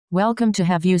Welcome to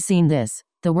Have You Seen This?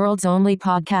 The world's only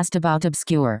podcast about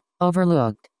obscure,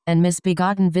 overlooked, and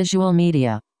misbegotten visual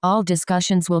media. All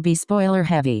discussions will be spoiler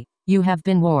heavy. You have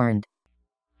been warned.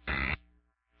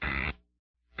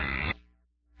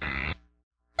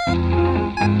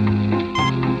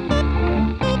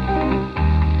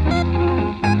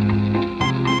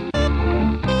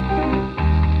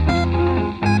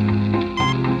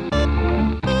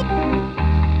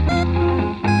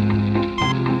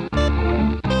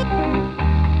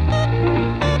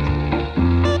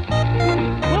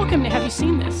 Welcome to Have You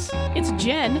Seen This? It's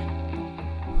Jen.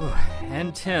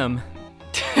 And Tim.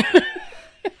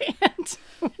 And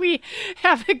we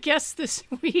have a guest this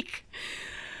week.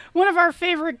 One of our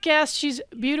favorite guests. She's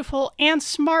beautiful and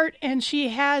smart, and she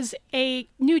has a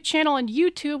new channel on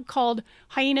YouTube called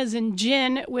Hyenas and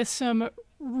Gin with some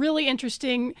really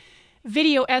interesting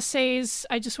video essays.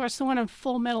 I just watched the one on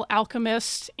Full Metal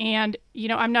Alchemist, and,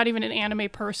 I'm not even an anime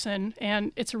person,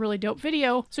 and it's a really dope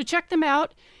video. So check them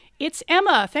out. It's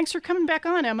Emma. Thanks for coming back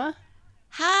on, Emma.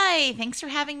 Hi, thanks for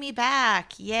having me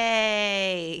back.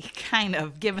 Yay. Kind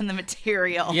of, given the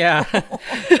material. Yeah.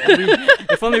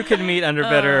 If only we could meet under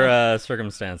better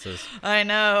circumstances. I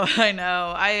know.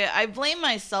 I blame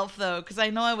myself, though, because I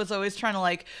know I was always trying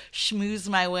to, schmooze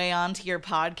my way onto your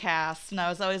podcast. And I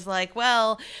was always like,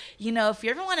 well, if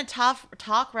you ever want to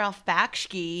talk Ralph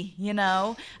Bakshi,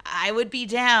 I would be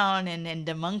down. And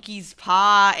the monkey's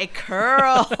paw, it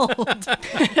curled.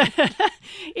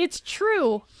 It's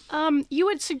true. You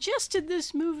had suggested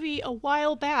this movie a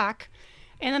while back,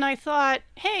 and then I thought,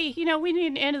 hey, we need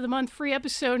an end of the month free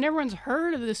episode, and everyone's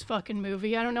heard of this fucking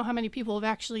movie. I don't know how many people have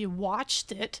actually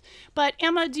watched it. But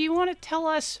Emma, do you want to tell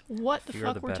us what the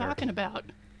fuck we're talking about?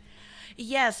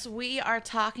 Yes, we are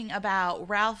talking about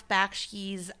Ralph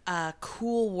Bakshi's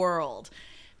Cool World.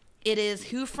 It is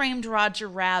Who Framed Roger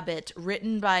Rabbit,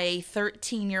 written by a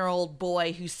 13-year-old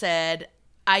boy who said,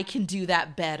 I can do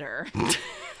that better.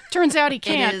 Turns out he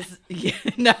can't.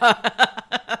 No.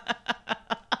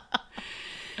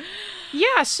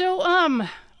 Yeah, so,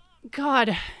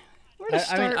 God, where to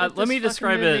start with let me this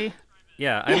describe movie? it.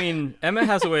 Yeah, Emma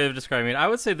has a way of describing it. I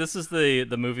would say this is the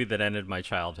movie that ended my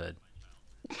childhood.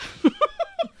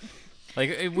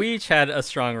 We each had a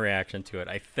strong reaction to it,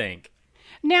 I think.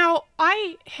 Now,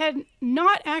 I had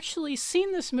not actually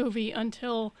seen this movie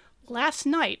until last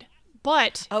night.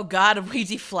 But oh God, have we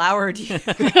deflowered you?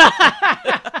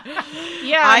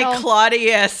 Yeah,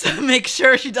 Claudius, make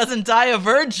sure she doesn't die a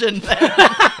virgin.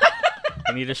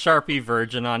 You need a Sharpie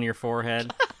virgin on your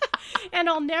forehead. And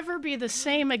I'll never be the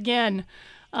same again.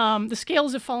 The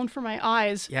scales have fallen from my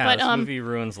eyes. Yeah, but, this movie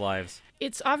ruins lives.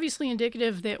 It's obviously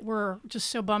indicative that we're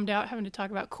just so bummed out having to talk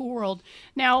about Cool World.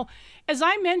 Now, as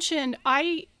I mentioned,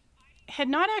 I had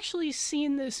not actually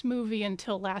seen this movie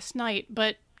until last night,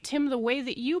 but Tim, the way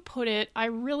that you put it, I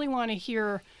really want to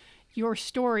hear your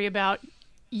story about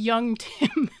young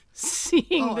Tim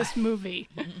seeing this movie.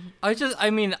 I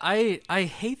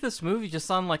hate this movie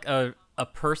just on a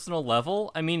personal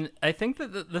level. I think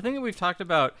that the thing that we've talked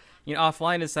about,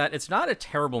 offline is that it's not a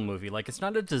terrible movie. It's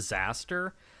not a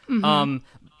disaster. Mm-hmm.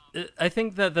 I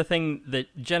think that the thing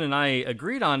that Jen and I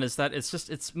agreed on is that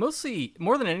it's mostly,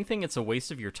 more than anything, it's a waste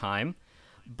of your time.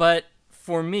 But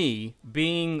for me,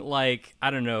 being a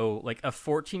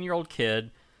 14-year-old kid,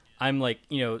 I'm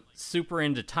super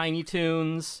into Tiny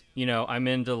Toons. I'm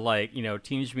into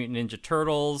Teenage Mutant Ninja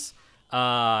Turtles.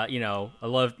 I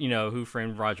love Who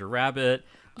Framed Roger Rabbit.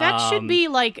 That should be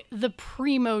the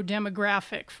primo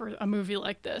demographic for a movie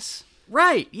like this.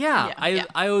 Right? Yeah.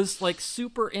 I was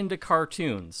super into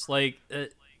cartoons.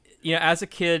 As a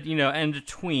kid, and a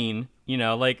tween.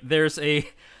 There's a.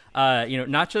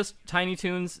 Not just Tiny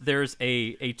Toons, there's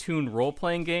a Toon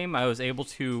role-playing game. I was able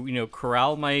to,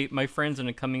 corral my friends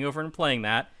into coming over and playing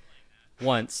that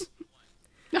once.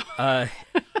 At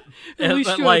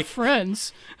least you have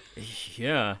friends.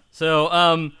 Yeah.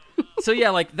 So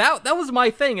yeah, that was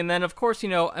my thing. And then, of course,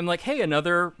 I'm like, hey,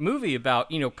 another movie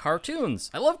about, cartoons.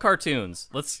 I love cartoons.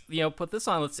 Let's, put this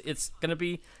on. It's going to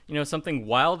be, something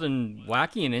wild and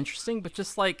wacky and interesting, but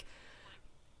just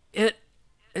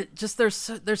it just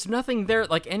there's nothing there,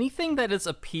 anything that is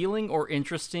appealing or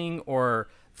interesting or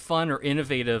fun or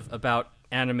innovative about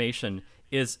animation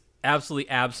is absolutely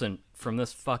absent from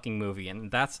this fucking movie.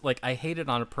 And that's I hate it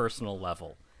on a personal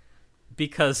level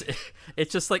because it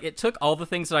just it took all the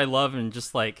things that I love and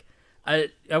just I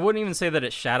wouldn't even say that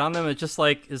it shat on them. It just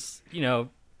is, I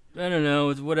don't know,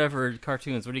 it's whatever,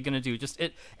 cartoons, what are you gonna do? Just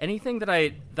anything that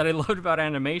I loved about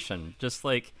animation, just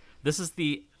this is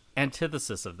the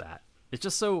antithesis of that. It's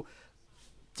just so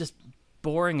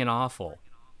boring and awful.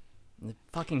 I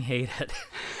fucking hate it.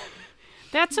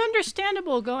 That's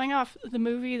understandable going off the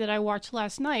movie that I watched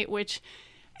last night, which,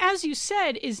 as you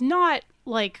said, is not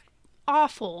like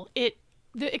awful.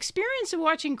 The experience of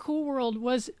watching Cool World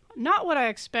was not what I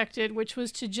expected, which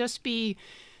was to just be,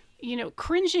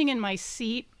 cringing in my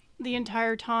seat the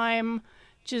entire time,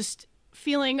 just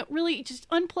feeling really just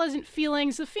unpleasant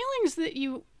feelings, the feelings that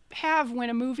you have when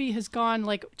a movie has gone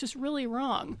like just really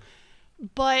wrong.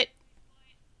 But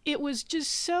it was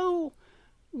just so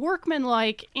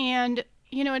workmanlike, and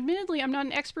admittedly I'm not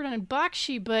an expert on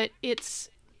Bakshi, but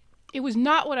it was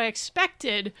not what I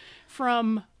expected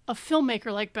from a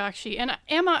filmmaker like Bakshi. And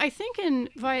Emma, I think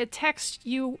via text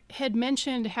you had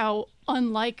mentioned how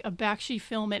unlike a Bakshi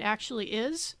film it actually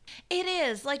is. It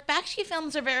is. Like, Bakshi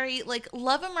films are very, like,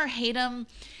 love him or hate him,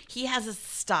 he has a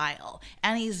style.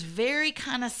 And he's very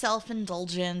kind of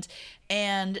self-indulgent.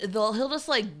 And he'll just,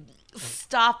 like,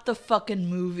 stop the fucking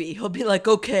movie. He'll be like,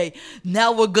 okay,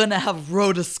 now we're gonna have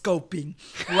rotoscoping.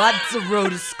 Lots of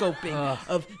rotoscoping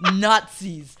of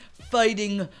Nazis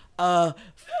fighting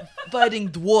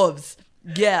dwarves.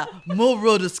 Yeah, more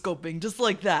rotoscoping, just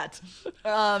like that.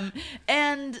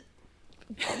 And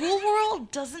Cool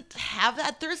World doesn't have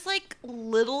that. There's like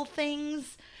little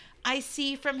things I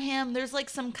see from him. There's like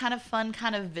some kind of fun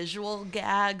kind of visual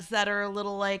gags that are a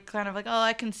little like kind of like, oh,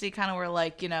 I can see kind of where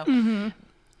like,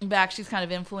 Bakshi's kind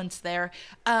of influenced there.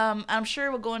 I'm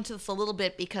sure we'll go into this a little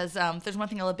bit because there's one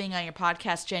thing I love being on your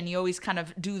podcast, Jen. You always kind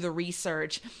of do the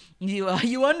research. You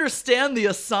understand the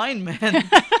assignment.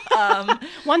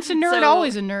 Once a nerd,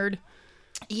 always a nerd.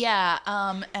 Yeah,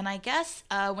 and I guess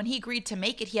when he agreed to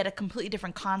make it, he had a completely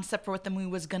different concept for what the movie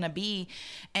was going to be,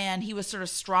 and he was sort of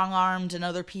strong-armed, and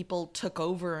other people took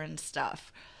over and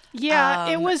stuff. Yeah,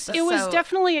 it was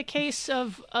definitely a case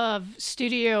of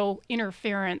studio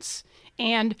interference,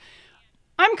 and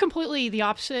I'm completely the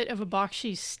opposite of a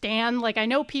Bakshi stan. Like, I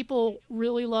know people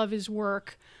really love his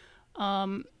work.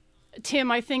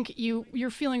 Tim, I think your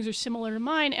feelings are similar to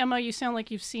mine. Emma, you sound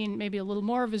like you've seen maybe a little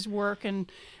more of his work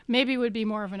and maybe would be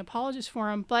more of an apologist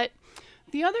for him. But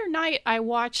the other night I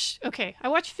watched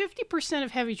 50%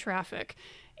 of Heavy Traffic.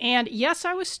 And yes,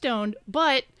 I was stoned,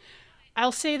 but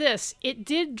I'll say this, it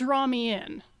did draw me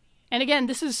in. And again,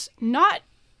 this is not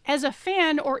as a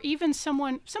fan or even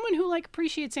someone who like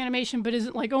appreciates animation but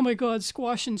isn't like, oh my God,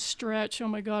 squash and stretch. Oh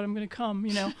my God, I'm going to come,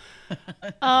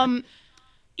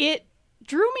 It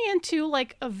drew me into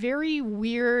like a very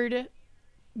weird,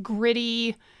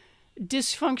 gritty,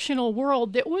 dysfunctional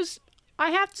world that was,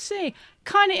 I have to say,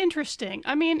 kind of interesting.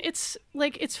 I mean, it's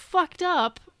fucked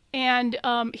up, and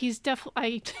he's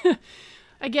definitely,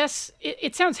 I guess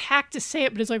it sounds hacked to say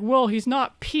it, but it's like, well, he's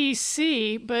not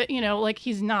PC, but like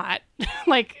he's not.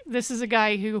 Like, this is a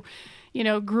guy who,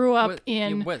 grew up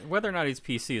in... Whether or not he's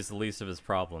PC is the least of his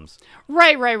problems.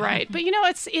 Right. But,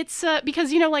 it's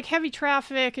because, like, Heavy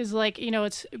Traffic is like,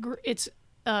 it's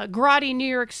grotty New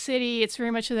York City. It's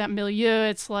very much of that milieu.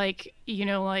 It's like,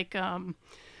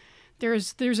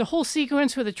 there's a whole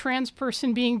sequence with a trans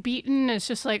person being beaten. It's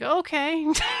just like, okay.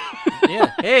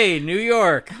 Yeah. Hey, New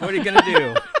York. What are you going to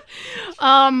do?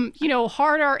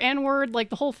 Hard R N-word, like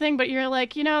the whole thing. But you're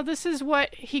like, this is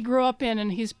what he grew up in,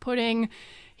 and he's putting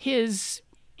his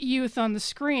youth on the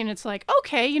screen. It's like,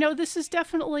 okay, this is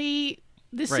definitely,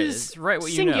 this is right,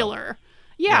 singular.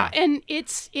 Yeah, and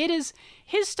it is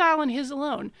his style and his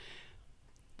alone.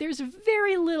 There's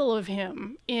very little of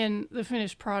him in the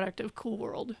finished product of Cool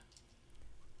World.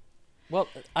 Well,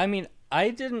 I mean, I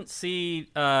didn't see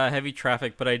Heavy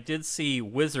Traffic, but I did see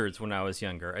Wizards when I was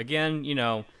younger. Again,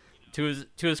 to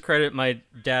his credit, my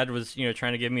dad was,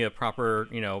 trying to give me a proper,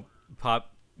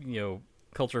 pop,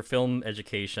 culture film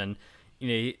education.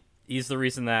 He's the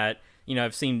reason that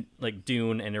I've seen like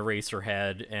Dune and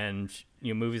Eraserhead and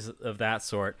movies of that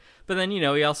sort. But then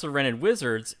he also rented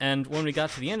Wizards, and when we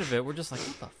got to the end of it, we're just like,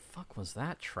 what the fuck was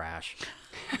that trash?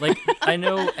 Like, I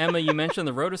know, Emma, you mentioned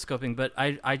the rotoscoping, but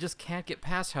I just can't get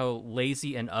past how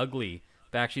lazy and ugly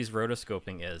Bakshi's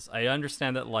rotoscoping is. I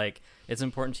understand that like it's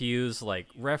important to use like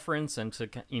reference, and to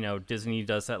Disney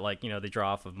does that, like they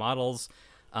draw off of models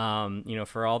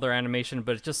for all their animation,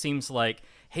 but it just seems like,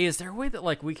 hey, is there a way that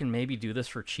like we can maybe do this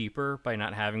for cheaper by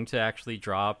not having to actually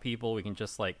draw people? We can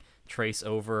just like trace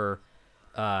over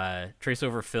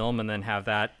film and then have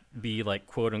that be like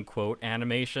quote unquote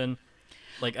animation.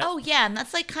 Like, oh yeah, and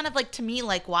that's like kind of like, to me,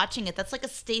 like watching it, that's like a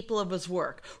staple of his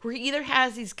work, where he either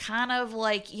has these kind of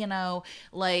like I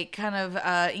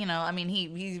mean,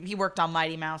 he worked on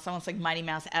Mighty Mouse, almost like Mighty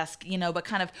Mouse-esque, but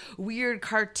kind of weird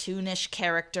cartoonish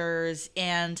characters,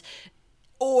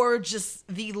 or just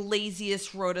the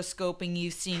laziest rotoscoping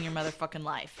you've seen in your motherfucking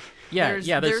life. There's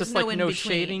just no like no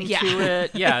shading to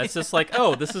it. Yeah, it's just like,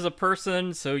 oh, this is a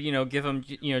person, so give them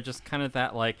just kind of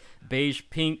that like beige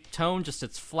pink tone, just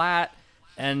it's flat,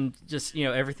 and just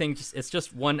everything it's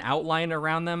just one outline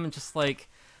around them, and just like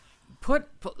put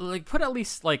at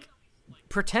least like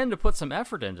pretend to put some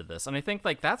effort into this. And I think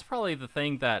like that's probably the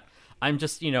thing that I'm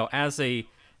just as a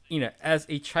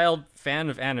child fan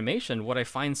of animation, what I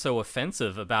find so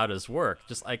offensive about his work,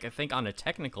 just like I think on a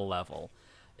technical level,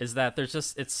 is that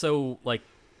it's so like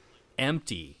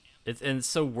empty. And it's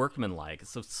so workmanlike.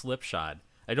 It's so slipshod.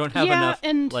 I don't have enough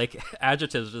like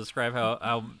adjectives to describe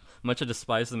how much I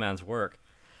despise the man's work.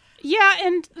 Yeah,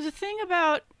 and the thing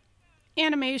about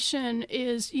animation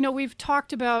is, we've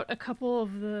talked about a couple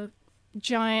of the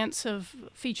giants of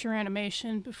feature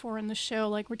animation before in the show.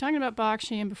 Like we're talking about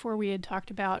Bakshi, and before we had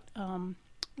talked about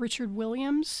Richard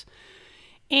Williams.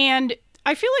 And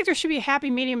I feel like there should be a happy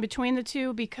medium between the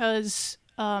two, because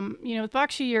with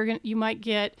Bakshi you might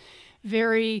get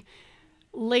very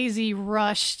lazy,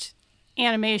 rushed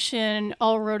animation,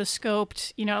 all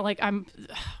rotoscoped.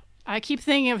 I keep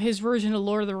thinking of his version of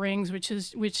Lord of the Rings,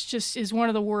 which just is one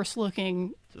of the worst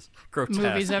looking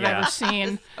movies I've ever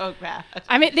seen. Oh, bad.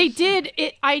 I mean, they did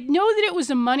it. I know that it was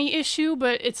a money issue,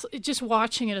 but just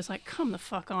watching it is like, come the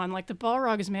fuck on. Like the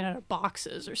Balrog is made out of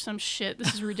boxes or some shit.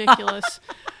 This is ridiculous.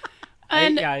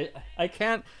 And I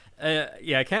can't.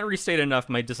 I can't restate enough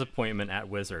my disappointment at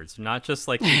Wizards. Not just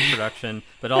like the production,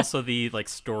 but also the like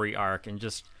story arc and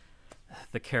just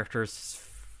the characters.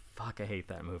 Fuck, I hate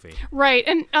that movie. Right,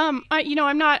 and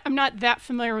I'm not that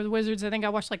familiar with Wizards. I think I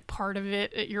watched like part of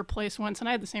it at your place once, and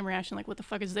I had the same reaction, like, what the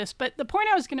fuck is this? But the point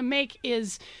I was going to make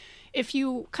is, if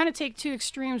you kind of take two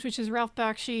extremes, which is Ralph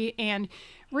Bakshi and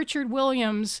Richard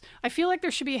Williams, I feel like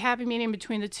there should be a happy medium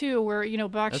between the two, where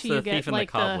Bakshi you get Thief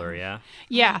like the Cobbler,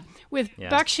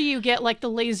 Bakshi you get like the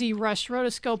lazy rushed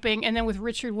rotoscoping, and then with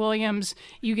Richard Williams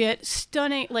you get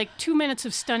stunning, like 2 minutes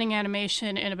of stunning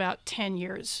animation in about 10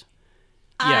 years.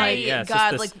 It's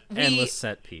just this endless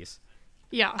set piece.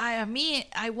 Yeah.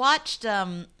 I watched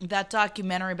that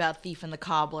documentary about Thief and the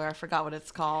Cobbler. I forgot what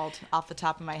it's called off the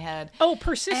top of my head. Oh,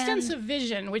 Persistence of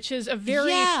Vision, which is a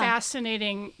very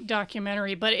fascinating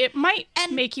documentary, but it might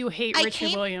make you hate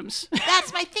Richard Williams.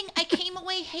 That's my thing. I came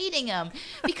away hating him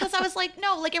because I was like,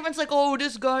 no, like everyone's like, oh,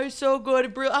 this guy's so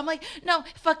good. I'm like, no,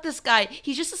 fuck this guy.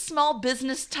 He's just a small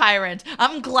business tyrant.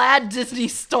 I'm glad Disney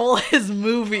stole his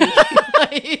movie.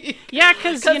 Yeah,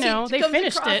 because, they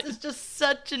finished it. It's just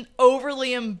such an overly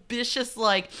ambitious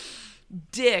like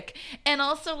dick. And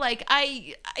also like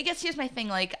I guess here's my thing,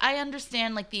 like I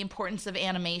understand like the importance of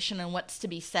animation and what's to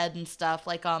be said and stuff,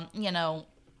 like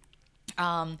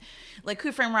like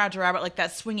Who Framed Roger Rabbit, like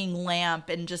that swinging lamp,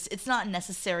 and just it's not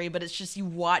necessary, but it's just you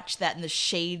watch that and the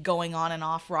shade going on and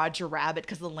off Roger Rabbit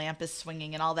because the lamp is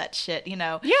swinging and all that shit,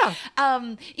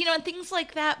 and things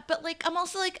like that. But like I'm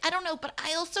also like, I don't know, but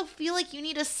I also feel like you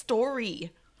need a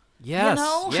story. Yes.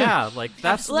 Yeah, like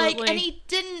that's like, and he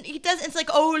doesn't. It's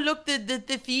like, oh, look, the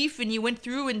thief, and you went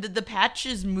through, and the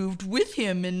patches moved with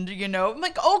him, and I'm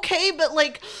like, okay, but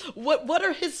like, what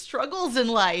are his struggles in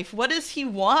life? What does he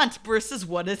want versus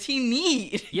what does he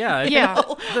need? Yeah,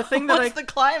 the thing that what's the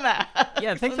climax?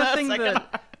 Yeah, I think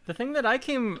the thing that I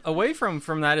came away from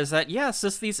that is that, yes,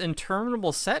 just these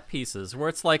interminable set pieces where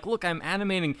it's like, look, I'm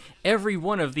animating every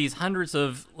one of these hundreds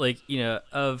of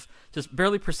of just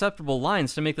barely perceptible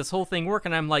lines to make this whole thing work,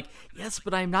 and I'm like, yes,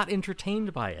 but I'm not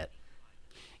entertained by it.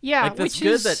 Yeah, like that's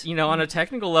good that on a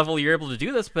technical level you're able to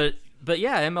do this, but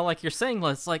yeah, Emma, like you're saying,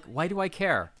 it's like, why do I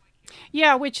care?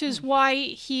 Yeah, which is why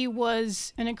he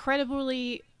was an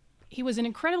incredibly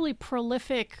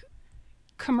prolific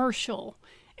commercial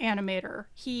animator.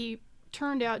 He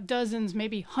turned out dozens,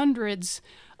 maybe hundreds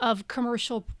of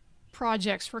commercial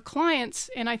projects for clients,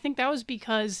 and I think that was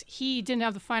because he didn't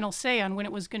have the final say on when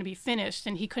it was going to be finished,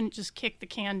 and he couldn't just kick the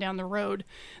can down the road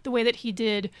the way that he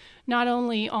did not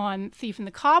only on Thief and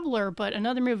the Cobbler, but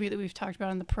another movie that we've talked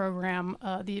about in the program,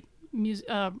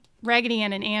 Raggedy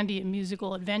Ann and Andy, A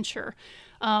Musical Adventure.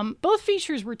 Both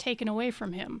features were taken away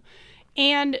from him.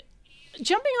 And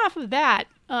jumping off of that,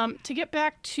 to get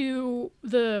back to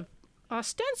the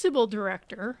ostensible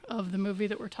director of the movie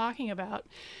that we're talking about,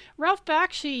 Ralph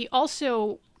Bakshi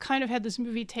also kind of had this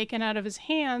movie taken out of his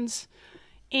hands,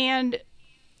 and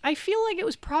I feel like it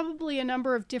was probably a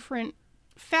number of different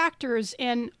factors,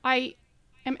 and I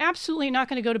am absolutely not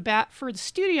going to go to bat for the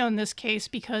studio in this case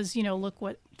because, look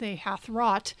what they hath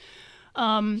wrought.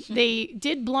 They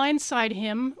did blindside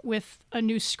him with a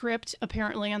new script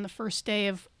apparently on the first day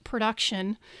of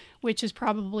production, which is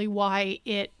probably why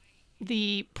it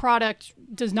the product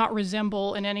does not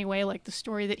resemble in any way like the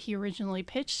story that he originally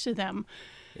pitched to them.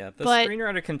 Yeah, the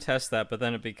screenwriter can test that, but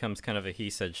then it becomes kind of a he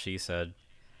said, she said.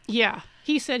 Yeah,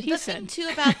 he said, he the said. The thing, too,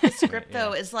 about the script,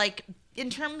 though, is, like, in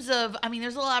terms of, I mean,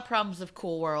 there's a lot of problems of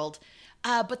Cool World,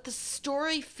 but the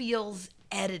story feels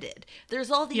edited. There's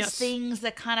all these things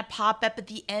that kind of pop up at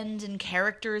the end and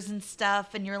characters and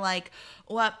stuff, and you're like,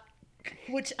 what?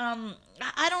 Which,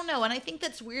 I don't know. And I think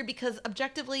that's weird because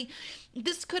objectively,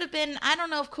 this could have been, I don't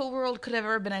know if Cool World could have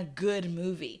ever been a good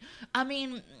movie. I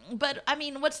mean,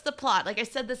 what's the plot? Like I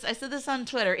said this on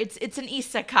Twitter. It's an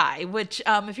isekai, which,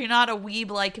 if you're not a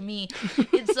weeb like me,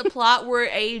 it's a plot where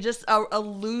a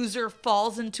loser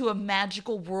falls into a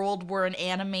magical world where an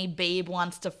anime babe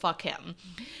wants to fuck him,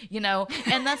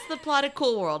 and that's the plot of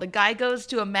Cool World. A guy goes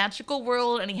to a magical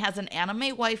world and he has an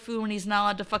anime waifu and he's not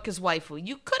allowed to fuck his waifu.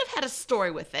 You could have had a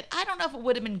story with it. I don't know if it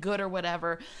would have been good or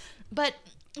whatever, but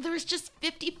there's just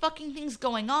 50 fucking things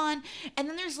going on. And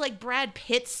then there's like Brad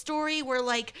Pitt's story where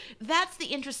like that's the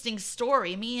interesting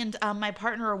story. Me and my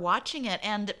partner are watching it,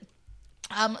 and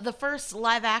the first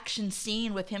live action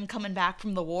scene with him coming back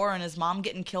from the war and his mom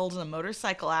getting killed in a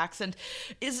motorcycle accident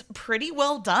is pretty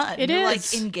well done. You're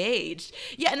like engaged.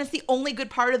 Yeah, and it's the only good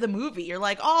part of the movie. You're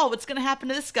like, oh, what's going to happen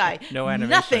to this guy? No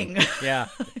animation. Nothing. Yeah.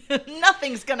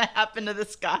 Nothing's going to happen to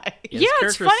this guy. His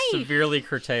it's funny. Severely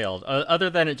curtailed. Other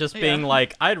than it just being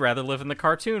like, I'd rather live in the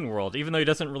cartoon world, even though he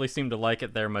doesn't really seem to like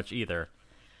it there much either.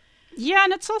 Yeah,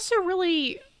 and it's also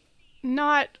really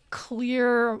not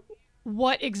clear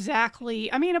what exactly,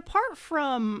 apart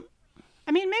from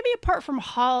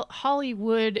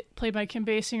Hollywood, played by Kim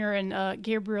Basinger, and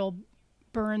Gabriel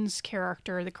Byrne's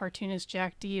character, the cartoonist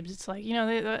Jack Deebs, it's like,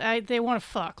 they want to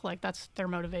fuck. Like, that's their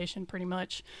motivation, pretty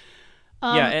much.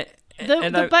 But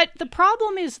the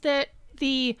problem is that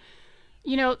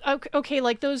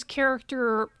like those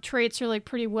character traits are like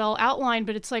pretty well outlined,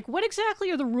 but it's like, what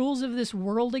exactly are the rules of this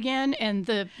world again? And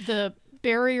the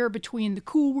barrier between the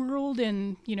cool world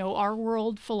and our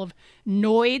world full of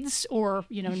noids or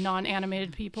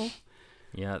non-animated people.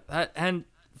 Yeah, and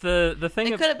the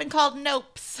thing it could have been called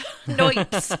Nopes.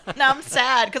 Noipes. Now I'm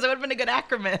sad because it would have been a good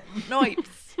acronym.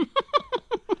 Noipes.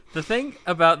 The thing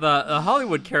about the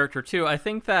Hollywood character too, I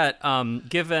think that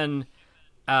given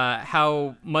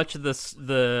how much of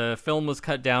the film was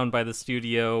cut down by the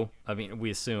studio, I mean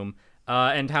we assume,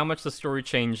 and how much the story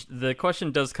changed, the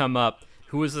question does come up: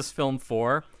 who is this film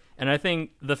for? And I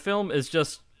think the film is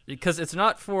just because it's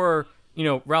not for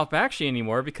Ralph Bakshi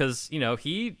anymore, because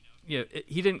he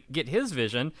didn't get his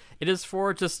vision. It is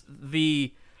for just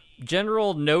the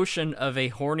general notion of a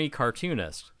horny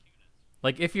cartoonist.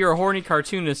 Like if you're a horny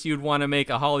cartoonist, you'd want to make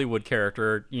a Hollywood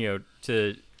character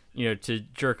to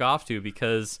jerk off to,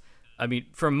 because I mean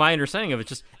from my understanding of it,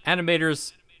 just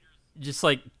animators just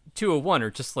like 201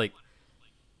 are just like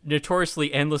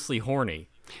notoriously endlessly horny.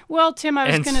 Well, Tim, I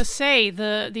was going to say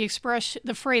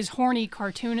the phrase "horny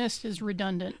cartoonist" is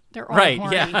redundant. They're all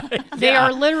horny. Yeah. They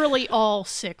are literally all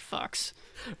sick fucks.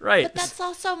 Right. But that's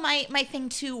also my thing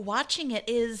too. Watching it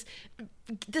is,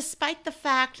 despite the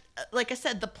fact, like I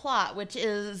said, the plot, which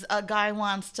is a guy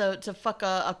wants to fuck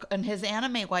his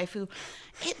anime waifu,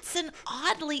 it's an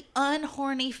oddly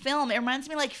unhorny film. It reminds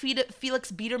me like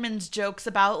Felix Biederman's jokes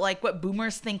about like what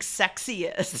boomers think sexy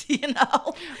is,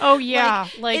 Oh yeah,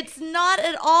 like it's not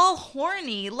at all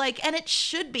horny. Like, and it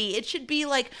should be. It should be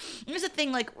like, here's the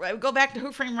thing. Like, go back to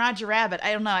Who Framed Roger Rabbit.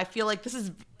 I don't know. I feel like this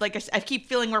is like I keep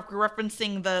feeling we're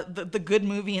referencing the good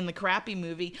movie and the crappy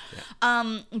movie.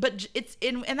 Yeah. But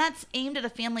and that's aimed at a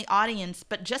family audience.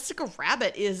 But Jessica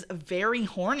Rabbit is very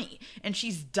horny, and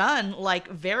she's done like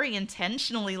very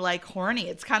intentionally like horny.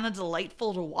 It's kind of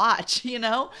delightful to watch,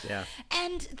 Yeah.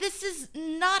 And this is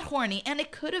not horny, and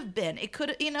it could have been. It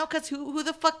could, because who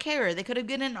the fuck cares? They could have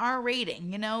given an R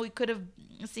rating. We could have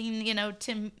seen,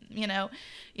 Tim,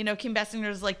 Kim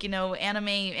Basinger's like, anime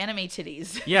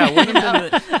titties. Yeah.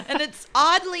 And it's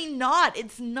oddly not.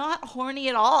 It's not horny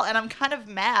at all, and I'm kind of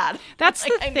mad. That's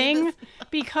the thing,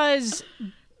 because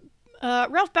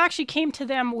Ralph Bakshi came to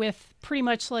them with pretty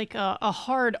much like a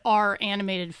hard R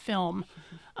animated film.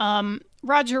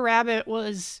 Roger Rabbit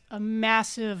was a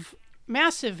massive,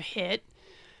 massive hit,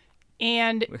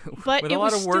 but with a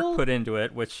lot of work put into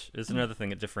it, which is another thing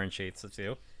that differentiates the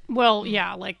two. Well,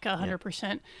 yeah, like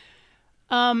 100%.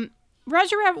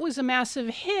 Roger Rabbit was a massive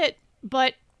hit,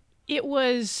 but it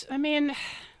was,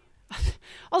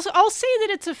 also, I'll say that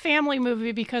it's a family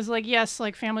movie because, like, yes,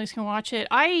 like families can watch it.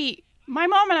 My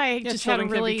mom and I just had a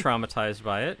really can be traumatized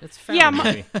by it. It's a family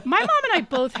movie. My mom and I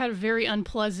both had a very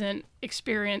unpleasant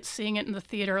experience seeing it in the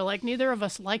theater. Like, neither of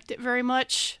us liked it very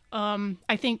much.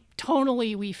 I think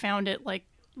tonally we found it like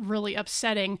really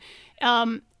upsetting.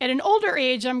 At an older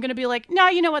age, I'm going to be like, no,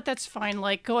 you know what? That's fine.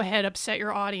 Like, go ahead, upset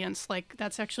your audience. Like,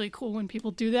 that's actually cool when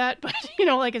people do that. But,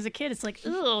 like as a kid, it's like,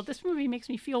 ugh, this movie makes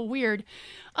me feel weird.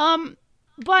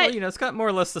 But well, it's got more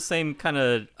or less the same kind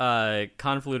of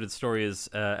convoluted story as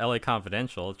L.A.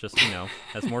 Confidential. It just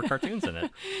has more cartoons in it.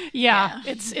 Yeah,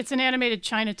 it's an animated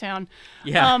Chinatown.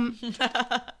 Yeah.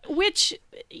 Which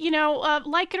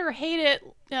like it or hate it,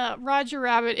 Roger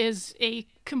Rabbit is a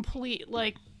complete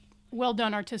well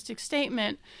done artistic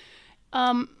statement.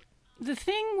 The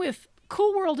thing with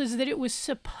Cool World is that it was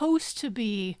supposed to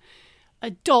be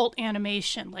adult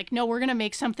animation. Like, no, we're going to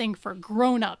make something for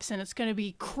grown-ups and it's going to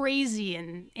be crazy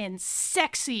and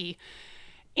sexy.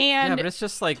 And yeah, but it's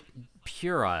just like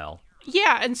puerile.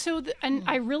 Yeah, and so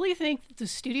I really think that the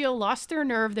studio lost their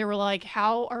nerve. They were like,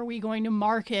 how are we going to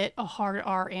market a hard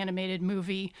R animated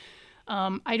movie?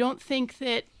 I don't think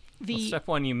that step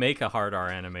one, you make a hard R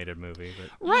animated movie.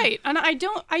 But... Right, and I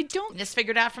don't just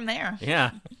figured out from there.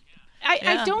 Yeah.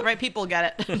 I don't. The right people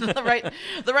get it.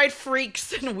 the right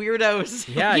freaks and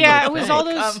weirdos. Yeah. It was all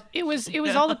those. It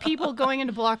was all the people going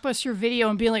into Blockbuster Video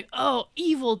and being like, "Oh,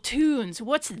 Evil Toons,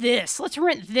 what's this? Let's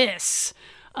rent this."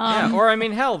 Or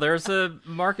hell, there's a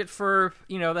market for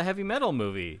the heavy metal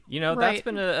movie. Right. That's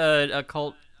been a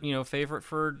cult favorite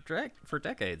for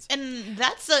decades. And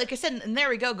that's like I said, and there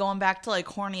we go, going back to like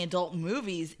horny adult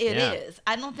movies. It is.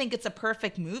 I don't think it's a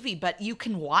perfect movie, but you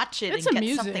can watch it it's and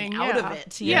amusing, get something out of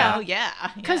it. You yeah. know? Yeah.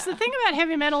 Because the thing about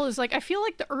heavy metal is I feel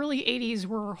like the early 80s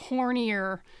were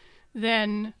hornier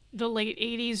than the late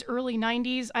 80s, early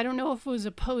 90s. I don't know if it was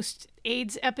a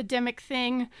post-AIDS epidemic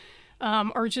thing,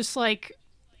 or just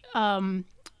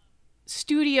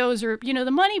studios or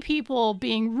the money people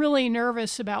being really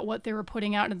nervous about what they were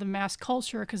putting out into the mass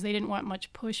culture because they didn't want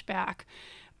much pushback.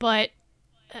 But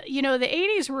the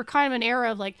 80s were kind of an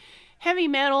era of heavy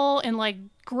metal and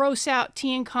gross out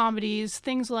teen comedies,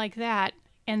 things like that.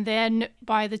 And then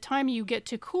by the time you get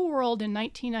to Cool World in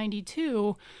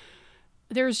 1992,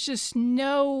 there's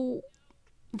no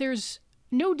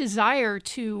desire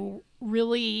to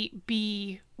really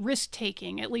be risk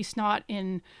taking, at least not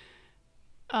in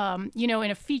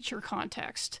in a feature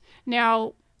context.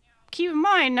 Now, keep in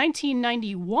mind,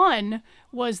 1991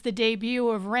 was the debut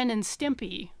of Ren and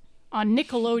Stimpy on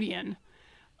Nickelodeon.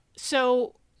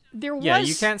 So there was... Yeah,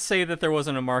 you can't say that there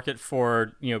wasn't a market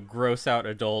for, gross out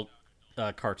adult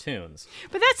cartoons.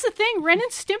 But that's the thing. Ren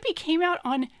and Stimpy came out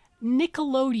on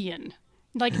Nickelodeon.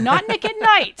 Not Nick at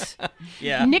Night.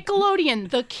 Yeah.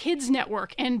 Nickelodeon, the kids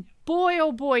network. And boy,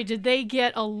 oh boy, did they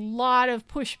get a lot of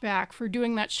pushback for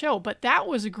doing that show. But that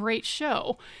was a great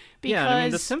show. Because... Yeah,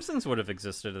 The Simpsons would have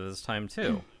existed at this time,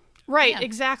 too. Right, yeah.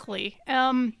 Exactly.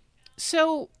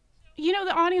 So,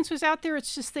 the audience was out there.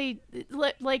 It's just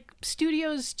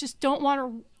studios just don't want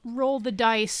to roll the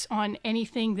dice on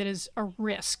anything that is a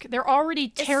risk. They're already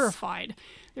terrified.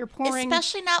 They're pouring...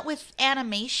 Especially not with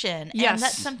animation. Yes. And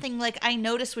that's something I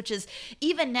noticed, which is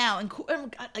even now, and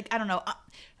I don't know...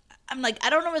 I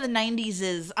don't know where the 90s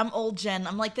is. I'm old, Jen.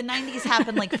 I'm the 90s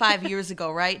happened 5 years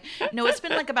ago, right? No, it's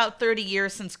been about 30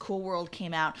 years since Cool World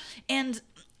came out. And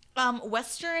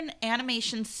Western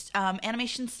animation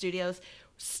studios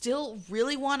still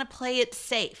really want to play it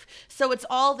safe. So it's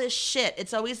all this shit.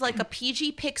 It's always a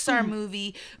PG Pixar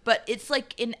movie, but it's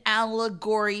an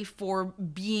allegory for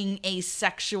being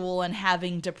asexual and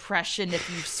having depression if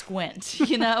you squint,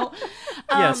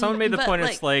 Yeah, someone made the point,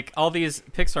 it's all these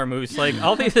Pixar movies,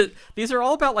 all these are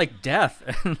all about death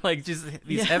and just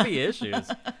these heavy issues.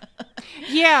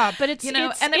 Yeah, but it's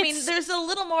there's a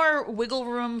little more wiggle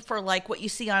room for what you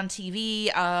see on TV.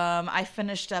 I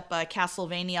finished up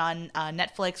Castlevania on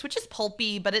Netflix, which is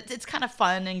pulpy, but it's kind of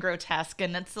fun and grotesque,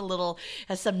 and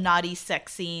has some naughty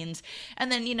sex scenes.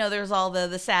 And then there's all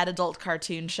the sad adult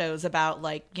cartoon shows about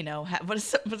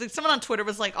someone on Twitter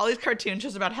was all these cartoon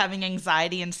shows about having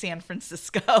anxiety in San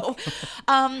Francisco.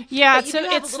 Yeah,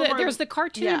 so there's the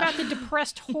cartoon about the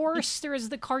depressed horse. There's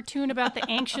the cartoon about the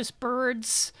anxious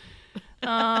birds.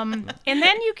 And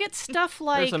then you get stuff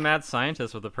there's a mad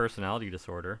scientist with a personality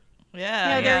disorder.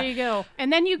 Yeah, there you go.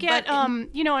 And then you get on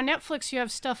Netflix you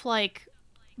have stuff like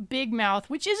Big Mouth,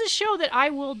 which is a show that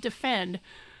I will defend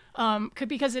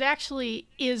because it actually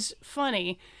is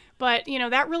funny. But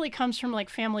that really comes from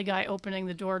Family Guy opening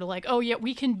the door to oh yeah,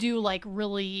 we can do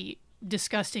really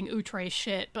disgusting outre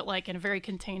shit, but in a very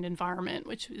contained environment,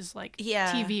 which is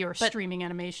TV or streaming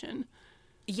animation.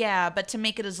 Yeah, but to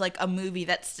make it as a movie,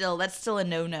 that's still a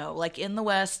no-no. In the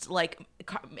West,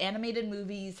 animated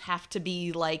movies have to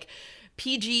be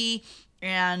PG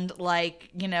and like,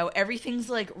 you know, everything's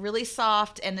like really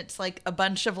soft, and it's like a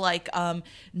bunch of like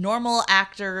normal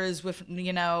actors with,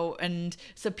 you know, and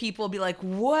so people will be like,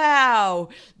 wow,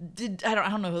 I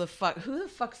don't know who the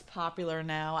fuck's popular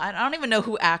now. I don't even know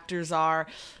who actors are.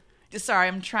 Sorry,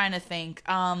 I'm trying to think.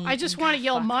 I just want to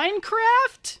yell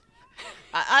Minecraft.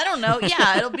 I don't know.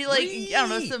 Yeah, it'll be like, I don't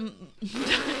know, some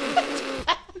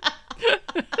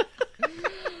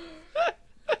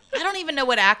I don't even know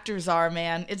what actors are,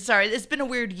 man. It's been a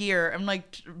weird year. I'm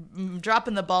like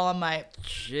dropping the ball on my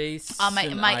Jason my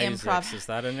Isaacs, improv. is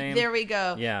that a name? There we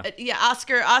go. Yeah. Yeah,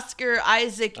 Oscar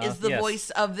Isaac is the yes. voice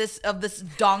of this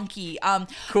donkey.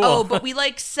 Cool. Oh, but we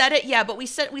like said it, yeah, but we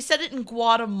said it in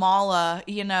Guatemala,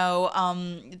 you know,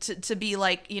 to be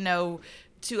like, you know,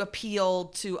 to appeal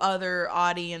to other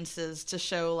audiences, to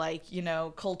show like, you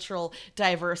know, cultural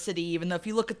diversity, even though if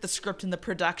you look at the script and the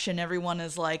production, everyone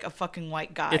is like a fucking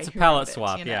white guy. It's a who palette wrote it,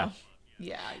 swap, you know?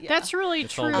 yeah. Yeah. That's really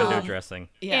It's all true. window dressing.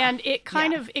 Yeah. And it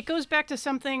kind of it goes back to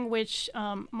something which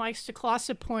Mike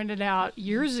Stoklasa pointed out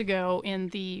years ago in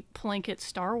the Plinkett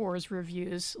Star Wars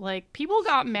reviews. Like, people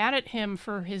got mad at him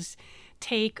for his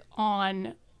take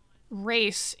on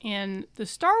race in the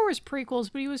Star Wars prequels,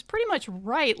 but he was pretty much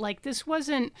right. Like, this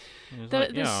wasn't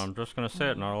I'm just gonna say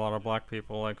it. Not a lot of black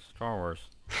people like Star Wars.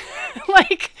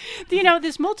 like, you know,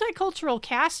 this multicultural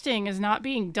casting is not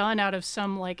being done out of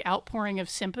some like outpouring of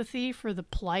sympathy for the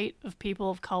plight of people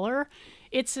of color.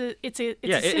 It's a It's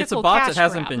cynical a box cash that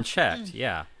hasn't grab. been checked.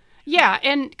 Yeah. Yeah,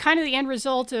 and kind of the end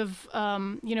result of,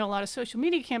 you know, a lot of social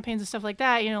media campaigns and stuff like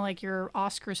that, you know, like your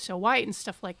Oscars So White and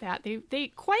stuff like that, they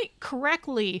quite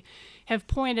correctly have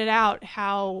pointed out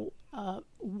how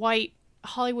white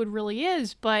Hollywood really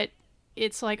is, but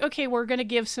it's like, okay, we're going to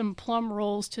give some plum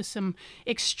roles to some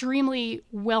extremely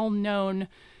well-known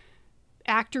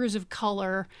actors of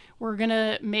color. We're going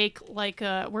to make like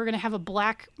we're going to have a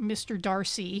black Mr.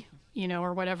 Darcy, you know,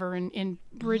 or whatever in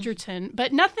Bridgerton,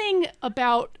 but nothing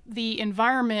about the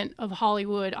environment of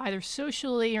Hollywood, either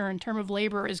socially or in terms of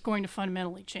labor, is going to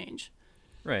fundamentally change.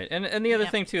 Right, and the other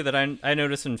thing too that I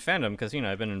noticed in fandom, because, you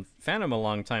know, I've been in fandom a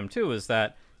long time too, is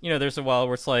that, you know, there's a while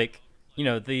where it's like, you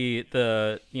know, the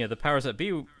you know, the powers that be,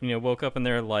 you know, woke up and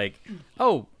they're like,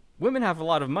 oh, women have a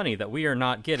lot of money that we are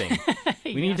not getting.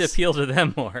 We need to appeal to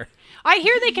them more. I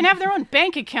hear they can have their own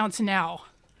bank accounts now.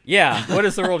 Yeah, what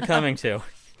is the world coming to?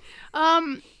 Yeah,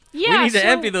 We need to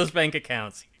empty those bank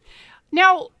accounts.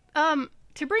 Now,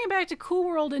 to bring it back to Cool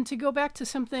World and to go back to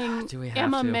something Do we have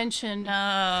Emma to? mentioned.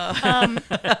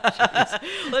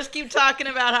 Let's keep talking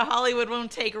about how Hollywood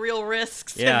won't take real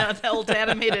risks in an old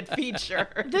animated feature.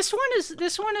 This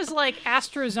one is like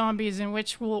Astro Zombies, in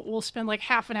which we'll spend like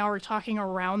half an hour talking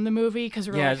around the movie because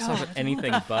we're like, Just oh, have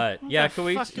anything but. what Yeah, the could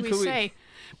we? fuck do we could we- say?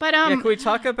 But can we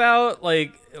talk about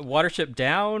like Watership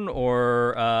Down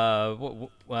or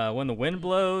When the Wind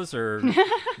Blows or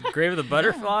Grave of the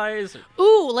Butterflies?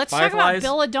 ooh, let's talk Fireflies? about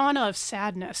Belladonna of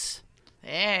Sadness.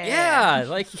 Yeah,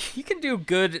 like you can do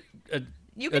good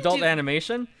You can adult do-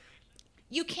 animation.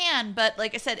 You can, but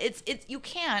like I said, it's you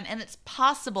can and it's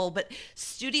possible, but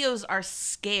studios are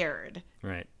scared.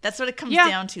 Right. That's what it comes Yeah.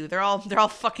 down to. They're all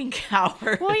fucking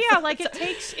cowards. Well, yeah, like it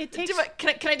takes.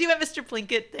 Can I do my Mr.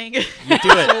 Plinkett thing? You do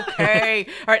it. Okay.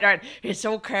 All right. It's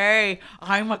okay.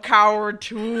 I'm a coward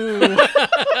too.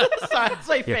 That's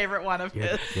my favorite one of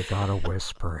his. You gotta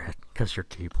whisper it, because you're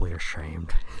deeply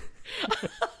ashamed.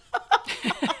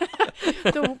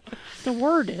 The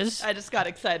word is. I just got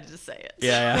excited to say it.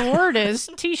 Yeah. The word is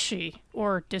tishi,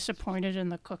 or disappointed in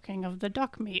the cooking of the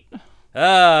duck meat.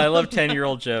 I love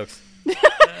 10-year-old jokes.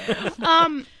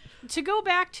 To go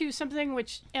back to something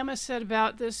which Emma said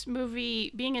about this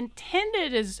movie being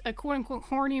intended as a quote-unquote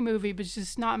horny movie, but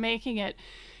just not making it,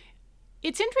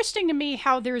 it's interesting to me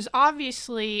how there's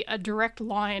obviously a direct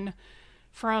line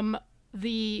from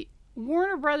the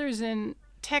Warner Brothers and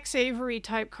Tex Avery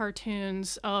type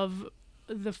cartoons of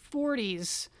the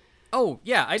 40s. Oh,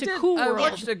 yeah, I To did. Cool I World.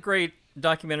 watched a great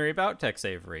documentary about Tex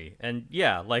Avery. And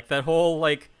yeah, like that whole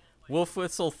like Wolf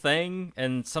Whistle thing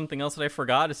and something else that I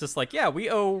forgot. It's just like, yeah, we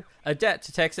owe a debt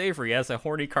to Tex Avery as a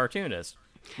horny cartoonist.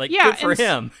 Like, Yeah, good for and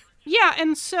him. Yeah,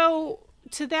 and so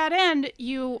to that end,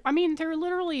 they're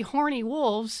literally horny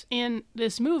wolves in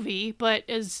this movie, but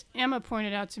as Emma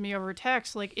pointed out to me over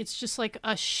text, like, it's just like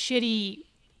a shitty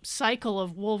cycle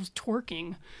of wolves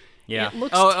twerking. Yeah. It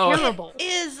looks Oh, terrible.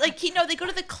 Is like, you know, they go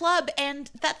to the club, and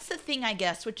that's the thing, I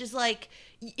guess, which is like,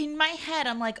 in my head,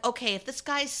 I'm like, okay, if this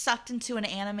guy's sucked into an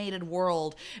animated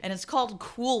world and it's called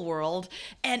Cool World,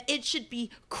 and it should be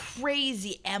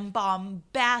crazy and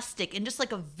bombastic and just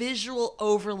like a visual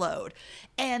overload.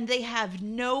 And they have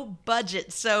no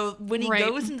budget. So when he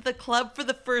goes into the club for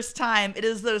the first time, it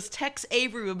is those Tex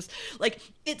Abrams, like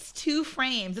it's 2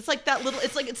 frames. It's like that little,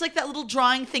 it's like that little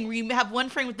drawing thing where you have one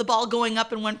frame with the ball going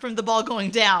up and one frame with the ball going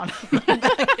down,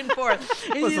 back and forth.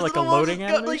 And Was it like a loading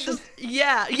animation?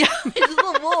 Yeah, these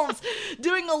little wolves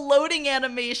doing a loading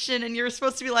animation, and you're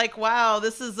supposed to be like, wow,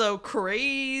 this is a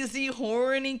crazy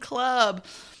horny club.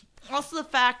 Also the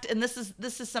fact, and this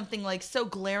is something like so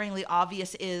glaringly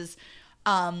obvious, is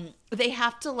they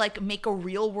have to like make a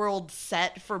real world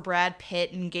set for Brad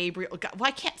Pitt and Gabriel. God,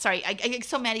 well, I get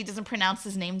so mad he doesn't pronounce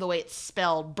his name the way it's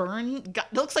spelled. It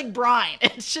looks like Brine.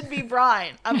 It should be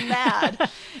Brine. I'm mad.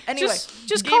 Anyway,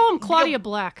 just call him Claudia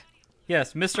Black.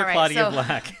 Yes, Mr. Right, Claudia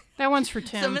Black. That one's for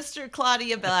Tim. So Mr.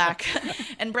 Claudia Black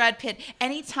and Brad Pitt,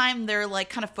 anytime they're like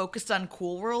kind of focused on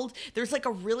Cool World, there's like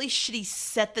a really shitty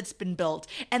set that's been built.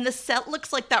 And the set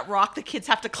looks like that rock the kids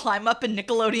have to climb up in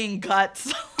Nickelodeon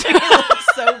Guts. It looks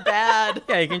so bad.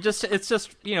 Yeah, it's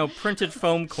just, printed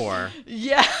foam core.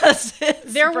 Yes.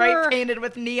 It's painted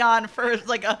with neon for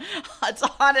like it's a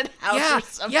haunted house or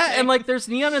something. Yeah, and like there's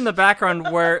neon in the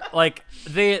background where like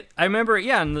I remember,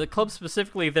 in the club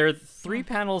specifically, there are 3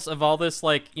 panels of all this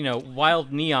like,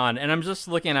 wild neon, and I'm just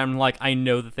looking, I'm like, I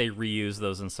know that they reuse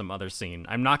those in some other scene.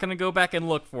 I'm not going to go back and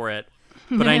look for it,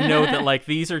 but I know that like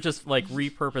these are just like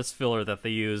repurposed filler that they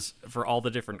use for all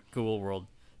the different Cool World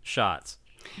shots.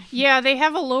 Yeah, they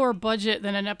have a lower budget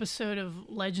than an episode of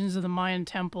Legends of the Mayan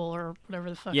Temple or whatever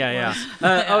the fuck it was.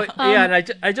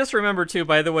 And I just remember too,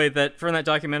 by the way, that from that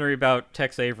documentary about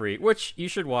Tex Avery, which you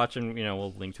should watch, and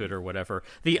we'll link to it or whatever.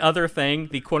 The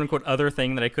quote unquote other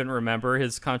thing that I couldn't remember,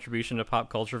 his contribution to pop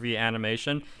culture via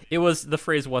animation, it was the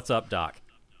phrase "What's up, Doc."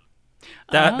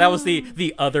 That was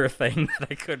the other thing that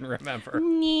I couldn't remember.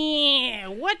 Yeah,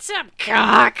 what's up,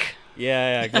 cock?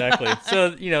 Yeah, exactly.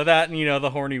 So, that and, the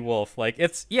horny wolf. Like,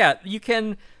 you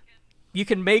can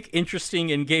make interesting,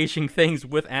 engaging things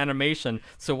with animation.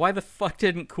 So why the fuck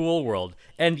didn't Cool World?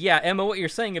 And yeah, Emma, what you're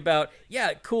saying about,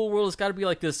 Cool World has got to be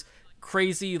like this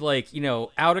crazy, like,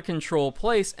 out of control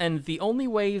place. And the only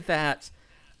way that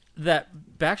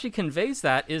actually conveys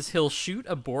that is he'll shoot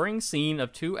a boring scene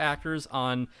of 2 actors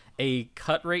on a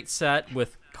cut rate set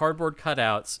with cardboard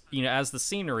cutouts, as the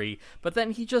scenery. But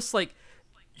then he just, like,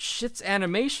 shits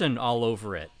animation all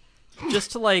over it,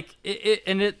 just to like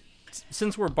it.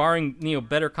 Since we're borrowing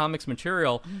better comics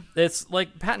material, it's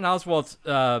like Patton Oswalt's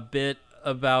bit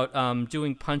about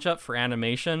doing punch up for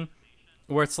animation,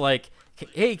 where it's like,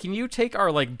 hey, can you take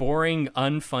our like boring,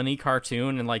 unfunny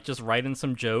cartoon and like just write in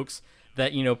some jokes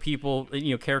that people,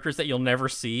 characters that you'll never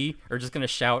see are just gonna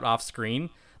shout off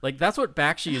screen. Like, that's what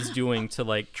Bakshi is doing to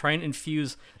like try and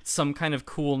infuse some kind of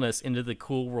coolness into the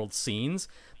Cool World scenes.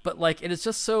 But, like, it is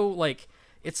just so, like,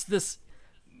 it's this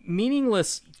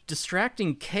meaningless,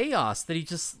 distracting chaos that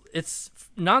it's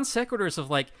non sequiturs of,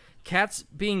 like, cats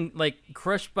being, like,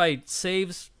 crushed by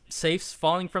safes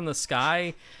falling from the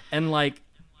sky, and, like,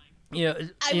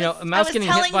 a mouse getting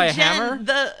hit by a hammer. And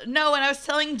I was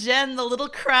telling Jen the little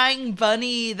crying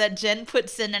bunny that Jen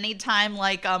puts in anytime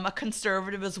like a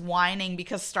conservative is whining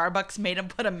because Starbucks made him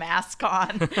put a mask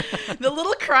on. The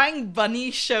little crying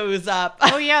bunny shows up.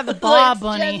 Oh yeah, the Ba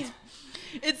Bunny.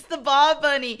 It's the Ba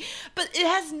Bunny, but it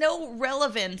has no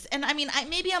relevance. And I mean,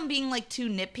 maybe I'm being like too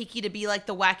nitpicky to be like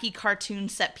the wacky cartoon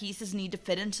set pieces need to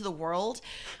fit into the world,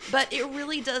 but it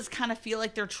really does kind of feel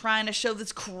like they're trying to show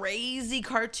this crazy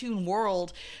cartoon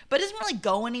world, but it doesn't really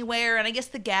go anywhere. And I guess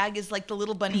the gag is like the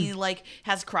little bunny like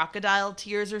has crocodile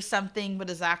tears or something, but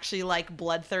is actually like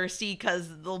bloodthirsty because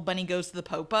the little bunny goes to the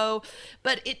popo.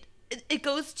 But it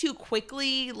goes too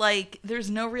quickly. Like there's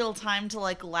no real time to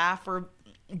like laugh or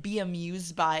be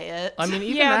amused by it. I mean,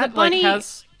 even that,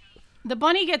 the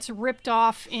bunny gets ripped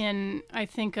off in I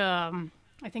think a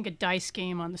dice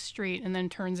game on the street, and then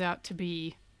turns out to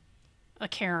be a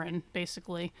Karen,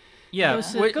 basically. Yeah,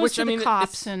 goes to the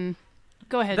cops and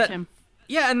go ahead, Tim.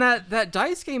 Yeah, and that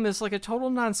dice game is like a total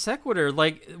non sequitur.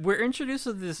 Like we're introduced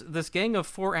to this gang of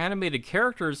 4 animated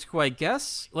characters who I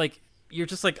guess like. You're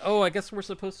just like, oh, I guess we're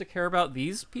supposed to care about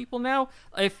these people now?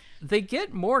 If they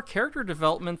get more character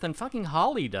development than fucking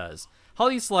Holly does.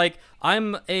 Holly's like,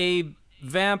 I'm a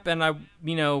vamp and I,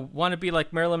 want to be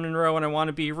like Marilyn Monroe and I want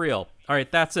to be real. All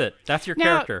right, that's it. That's your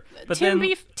character. But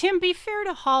Tim, be fair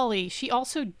to Holly. She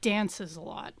also dances a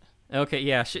lot. Okay,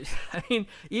 yeah. I mean,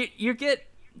 you get...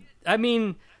 I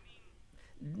mean...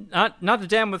 not to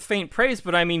damn with faint praise,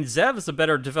 but I mean, Zev is a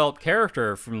better developed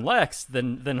character from Lex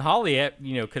than Holly,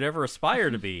 could ever aspire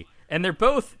to be. And they're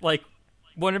both like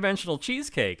one-dimensional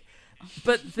cheesecake.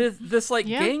 But this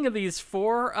gang of these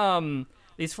four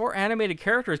animated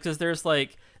characters, because there's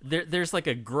like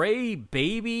a gray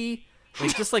baby,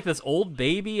 like just like this old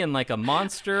baby, and like a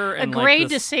monster, and a gray like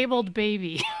this, disabled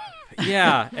baby.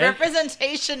 Yeah,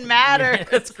 Representation matters.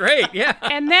 That's great. Yeah,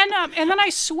 and then I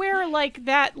swear, like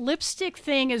that lipstick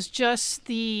thing is just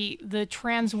the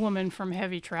trans woman from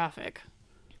Heavy Traffic.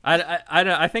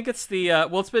 I think it's the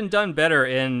it's been done better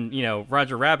in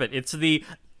Roger Rabbit. It's the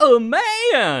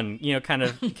man kind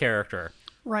of character.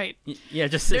 Right. Yeah,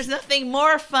 just there's nothing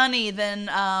more funny than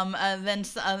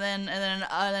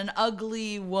an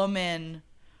ugly woman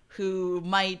who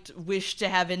might wish to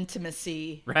have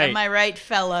intimacy. Right. Am I right,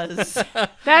 fellas?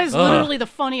 That is literally the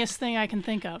funniest thing I can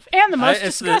think of, and the most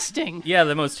disgusting.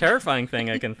 The most terrifying thing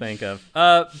I can think of.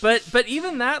 But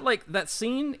even that, like that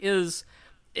scene is.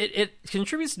 It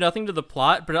contributes nothing to the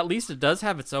plot, but at least it does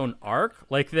have its own arc.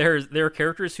 Like there are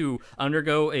characters who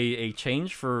undergo a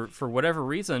change for whatever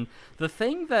reason. The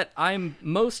thing that I'm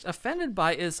most offended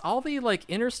by is all the like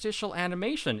interstitial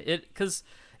animation. Because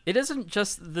it isn't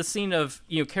just the scene of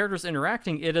characters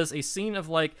interacting. It is a scene of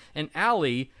like an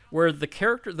alley where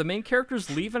the main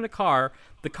characters leave in a car.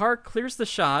 The car clears the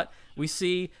shot. We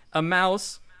see a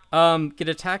mouse get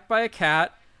attacked by a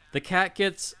cat. The cat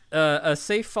gets a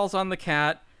safe falls on the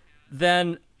cat.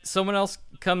 Then someone else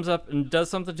comes up and does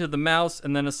something to the mouse,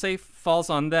 and then a safe falls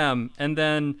on them. And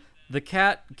then the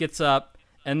cat gets up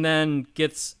and then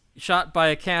gets shot by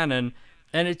a cannon,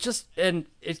 and it just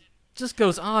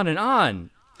goes on and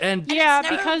on. And yeah, it's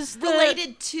because it's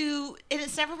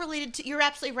never related to. You're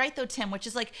absolutely right, though, Tim. Which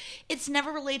is like it's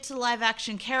never related to live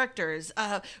action characters.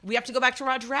 We have to go back to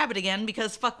Roger Rabbit again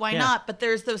because fuck, why not? But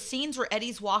there's those scenes where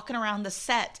Eddie's walking around the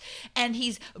set and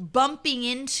he's bumping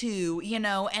into,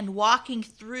 and walking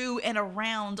through and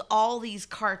around all these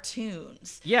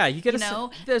cartoons. Yeah, you get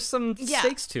there's some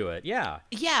stakes to it. Yeah.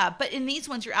 Yeah, but in these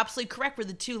ones, you're absolutely correct. Where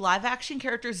the two live action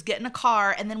characters get in a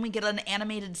car, and then we get an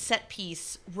animated set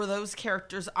piece where those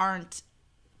characters aren't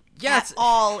at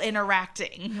all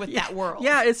interacting with that world.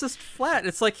 Yeah, it's just flat.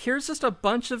 It's like, here's just a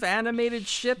bunch of animated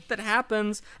shit that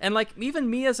happens, and like even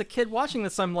me as a kid watching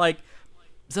this, I'm like,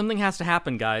 something has to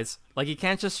happen, guys. Like, you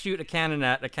can't just shoot a cannon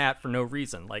at a cat for no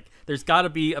reason. Like, there's got to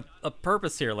be a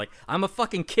purpose here. Like, I'm a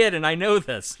fucking kid and I know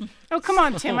this. Oh, come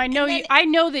on, Tim. I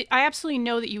absolutely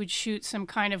know that you would shoot some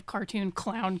kind of cartoon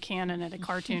clown cannon at a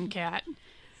cartoon cat.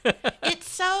 It's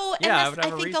so... Yeah, I would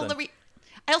have a reason.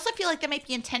 I also feel like they might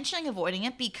be intentionally avoiding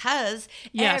it because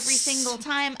every single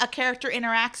time a character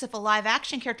interacts with a live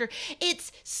action character,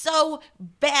 it's so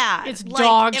bad. It's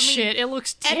dog shit. It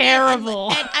looks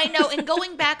terrible. And I know, and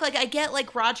going back, like I get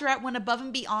like Roger Rabbit went above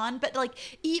and beyond, but like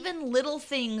even little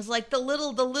things like the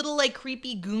little like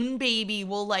creepy goon baby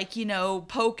will like,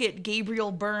 poke at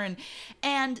Gabriel Byrne,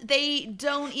 and they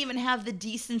don't even have the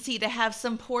decency to have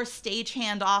some poor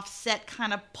stagehand offset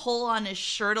kind of pull on his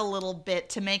shirt a little bit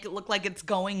to make it look like it's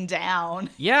going down.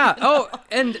 Yeah. Oh,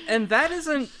 and that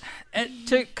isn't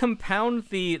to compound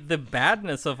the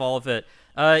badness of all of it.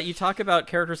 You talk about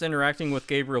characters interacting with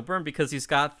Gabriel Byrne because he's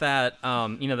got that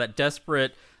that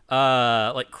desperate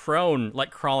like crone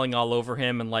like crawling all over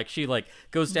him, and like she like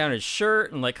goes down his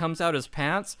shirt and like comes out his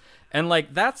pants, and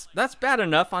like that's bad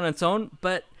enough on its own,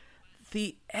 but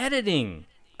the editing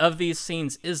of these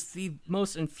scenes is the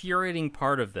most infuriating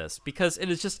part of this because it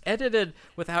is just edited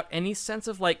without any sense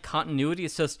of like continuity.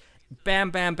 It's just bam,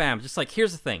 bam, bam. Just like,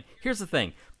 here's the thing, here's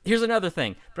another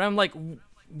thing. But I'm like,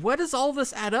 what does all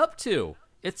this add up to?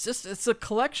 It's a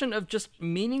collection of just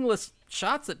meaningless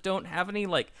shots that don't have any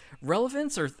like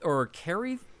relevance or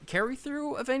carry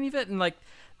through of any of it. And like,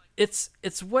 it's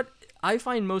what I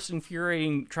find most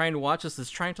infuriating trying to watch this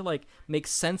is trying to like make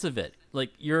sense of it.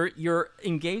 Like you're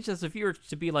engaged as a viewer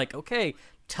to be like, okay,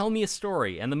 tell me a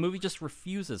story, and the movie just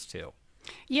refuses to.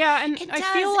 Yeah, and I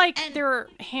feel like their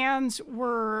hands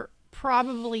were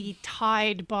probably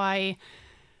tied by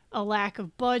a lack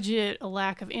of budget, a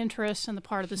lack of interest on the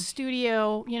part of the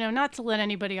studio. Not to let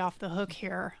anybody off the hook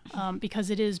here, because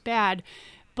it is bad.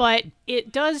 But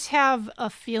it does have a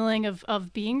feeling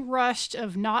of being rushed,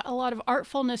 of not a lot of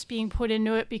artfulness being put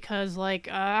into it because,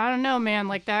 like, I don't know, man,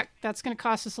 like that's going to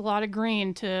cost us a lot of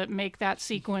green to make that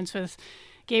sequence with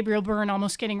Gabriel Byrne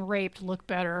almost getting raped look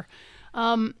better.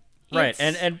 Right,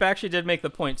 and Bakshi did make the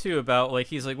point, too, about, like,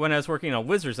 he's like, when I was working on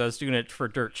Wizards, I was doing it for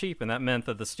dirt cheap, and that meant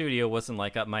that the studio wasn't,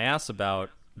 like, up my ass about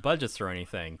budgets or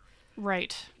anything.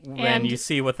 Right. And you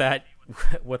see what that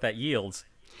yields.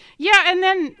 Yeah, and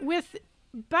then with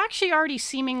Bakshi already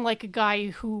seeming like a guy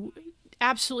who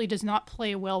absolutely does not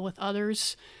play well with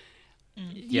others.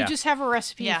 You Yeah. just have a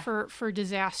recipe Yeah. for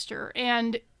disaster.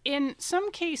 And in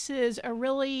some cases, a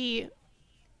really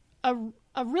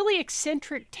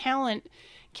eccentric talent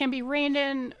can be reined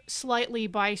in slightly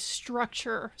by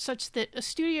structure, such that a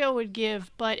studio would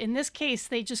give, but in this case,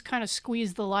 they just kind of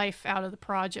squeeze the life out of the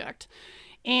project.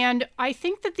 And I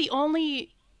think that the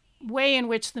only way in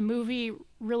which the movie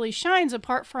really shines,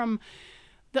 apart from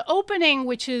the opening,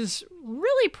 which is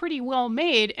really pretty well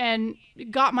made and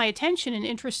got my attention and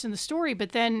interest in the story,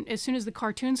 but then as soon as the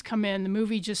cartoons come in, the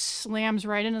movie just slams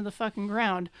right into the fucking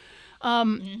ground.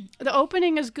 The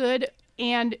opening is good,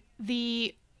 and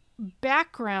the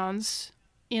backgrounds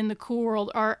in the Cool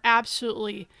World are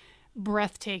absolutely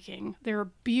breathtaking. They're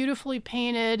beautifully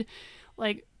painted,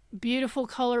 like beautiful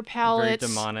color Very palettes.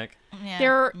 demonic. Yeah.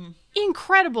 They're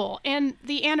incredible, and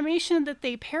the animation that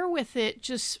they pair with it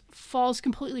just falls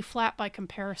completely flat by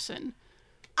comparison.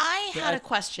 I had a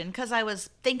question because I was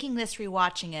thinking this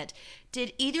rewatching it.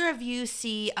 Did either of you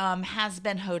see Has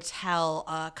Been Hotel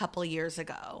a couple years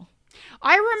ago?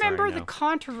 I remember no. the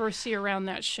controversy around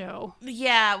that show,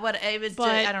 Yeah, what it was.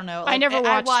 but I don't know. I never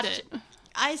watched it.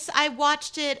 I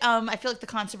watched it. I feel like the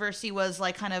controversy was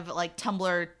like kind of like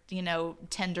Tumblr,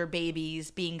 tender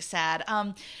babies being sad.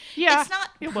 Yeah, it's not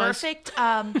it was. perfect,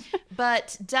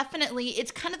 but definitely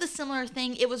it's kind of the similar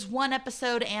thing. It was one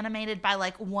episode animated by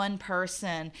like one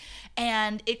person,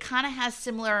 and it kind of has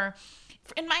similar.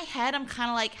 In my head, I'm kind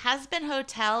of like, Has Been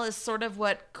Hotel is sort of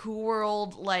what Cool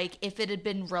World, like, if it had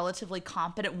been relatively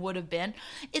competent, would have been.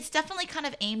 It's definitely kind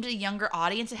of aimed at a younger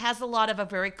audience. It has a lot of a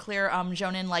very clear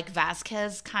Jonan, like,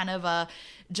 Vasquez kind of a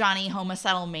Johnny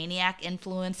homicidal maniac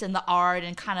influence in the art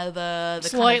and kind of the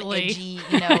Slightly.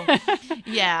 kind of edgy,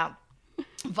 yeah,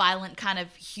 violent kind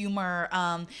of humor,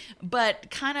 but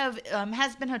kind of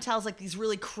Has Been Hotels like these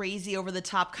really crazy over the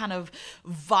top kind of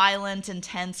violent,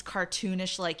 intense,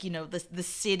 cartoonish, like the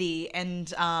city.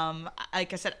 And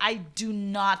like I said, I do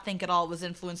not think at all it was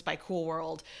influenced by Cool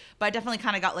World, but I definitely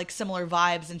kind of got like similar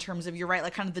vibes in terms of, you're right,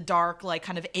 like kind of the dark, like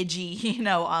kind of edgy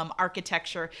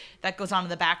architecture that goes on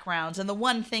in the backgrounds, and the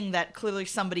one thing that clearly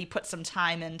somebody put some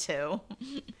time into.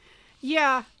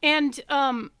 Yeah, and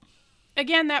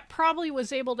again, that probably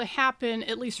was able to happen,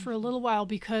 at least for a little while,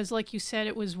 because, like you said,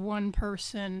 it was one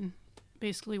person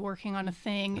basically working on a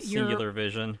thing. Singular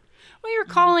vision. Well, you're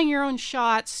calling your own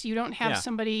shots. You don't have Yeah.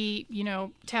 somebody,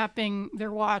 tapping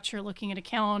their watch or looking at a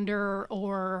calendar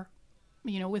or,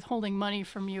 withholding money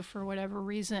from you for whatever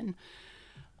reason.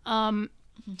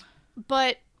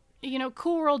 But,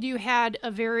 Cool World, you had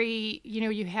a very,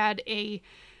 you had a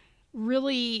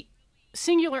really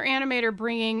singular animator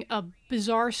bringing a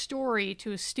bizarre story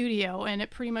to a studio, and it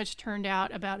pretty much turned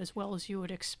out about as well as you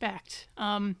would expect.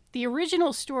 The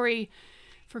original story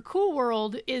for Cool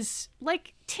World is,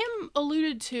 like Tim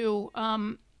alluded to,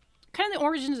 kind of the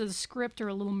origins of the script are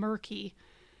a little murky.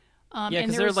 Yeah, and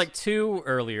because there are there's- like two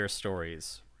earlier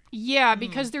stories. Yeah,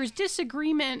 because there's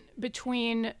disagreement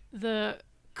between the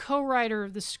co-writer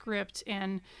of the script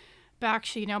and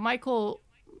Bakshi. Now, Michael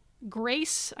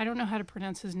Grace, I don't know how to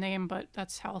pronounce his name, but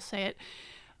that's how I'll say it.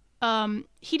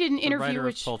 He did an The interview, writer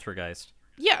which of Poltergeist.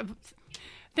 yeah,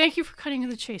 thank you for cutting to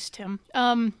the chase, Tim.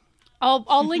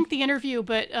 I'll link the interview,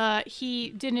 but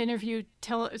he did an interview.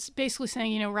 It's basically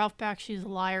saying, Ralph Bakshi's a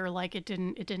liar. Like it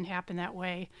didn't happen that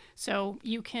way. So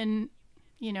you can,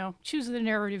 choose the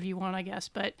narrative you want, I guess.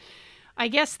 But I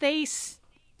guess they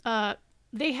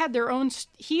had their own.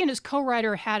 He and his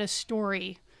co-writer had a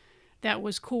story that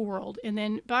was Cool World, and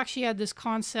then Bakshi had this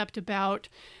concept about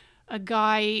a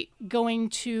guy going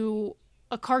to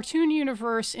a cartoon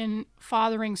universe and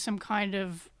fathering some kind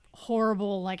of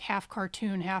horrible, like half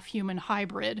cartoon, half human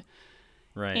hybrid.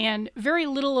 Right. And very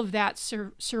little of that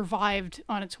survived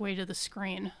on its way to the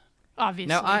screen,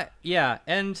 obviously.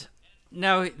 And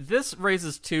now this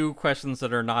raises two questions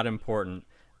that are not important.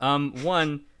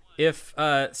 One, if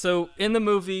so in the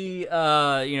movie,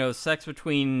 sex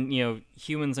between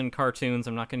humans and cartoons,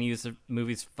 I'm not going to use the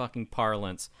movie's fucking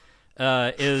parlance,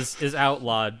 is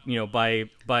outlawed, by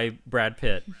Brad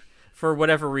Pitt for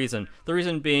whatever reason. The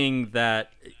reason being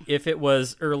that if it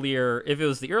was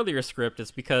the earlier script,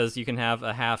 it's because you can have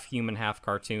a half human, half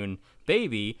cartoon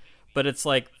baby, but it's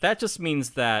like that just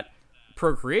means that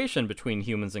procreation between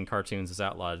humans and cartoons is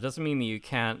outlawed. It doesn't mean that you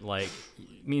can't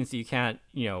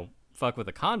fuck with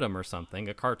a condom or something,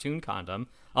 a cartoon condom,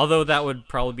 although that would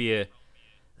probably be a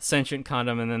sentient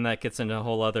condom, and then that gets into a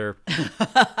whole other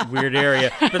weird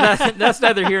area, but that's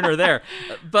neither here nor there.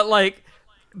 But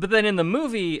then in the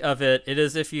movie of it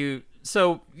is you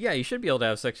should be able to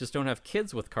have sex, just don't have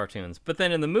kids with cartoons. But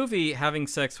then in the movie, having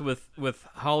sex with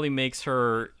Holly makes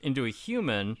her into a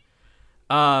human,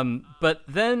 But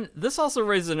then this also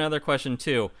raises another question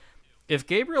too. If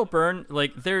Gabriel Byrne,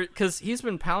 like, because he's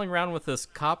been palling around with this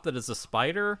cop that is a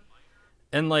spider,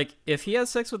 and like, if he has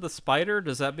sex with a spider,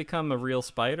 does that become a real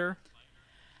spider?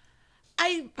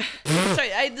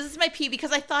 This is my pee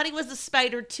because I thought he was a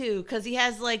spider too, because he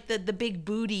has like the big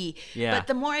booty. Yeah. But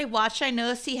the more I watch, I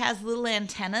notice he has little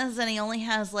antennas, and he only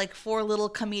has like 4 little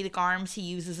comedic arms he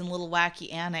uses in little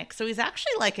wacky annex. So he's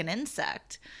actually like an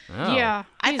insect. Oh. Yeah.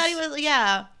 I thought he was,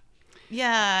 yeah.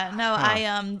 Yeah, no,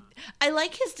 I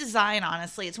like his design,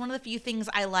 honestly. It's one of the few things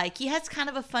I like. He has kind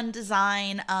of a fun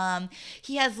design.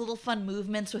 He has little fun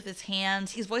movements with his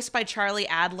hands. He's voiced by Charlie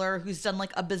Adler, who's done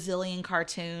like a bazillion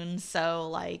cartoons, so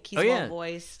like he's well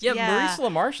voiced. Yeah, Maurice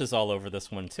LaMarche is all over this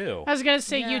one too. I was gonna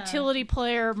say utility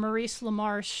player Maurice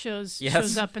LaMarche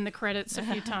shows up in the credits a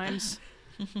few times.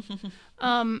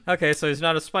 Okay, so he's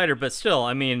not a spider, but still,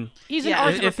 I mean, he's an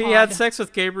arthropod. If he had sex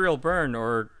with Gabriel Byrne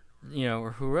or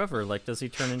whoever, like, does he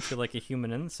turn into like a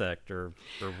human insect or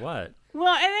what?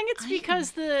 Well, I think it's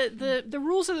because the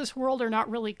rules of this world are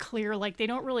not really clear. Like, they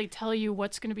don't really tell you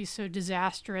what's going to be so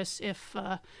disastrous. If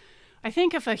I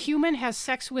think if a human has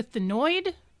sex with the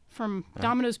Noid from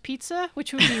Domino's Pizza,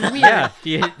 which would be weird.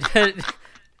 Yeah.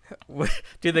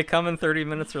 Do they come in 30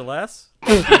 minutes or less?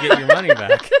 You get your money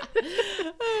back.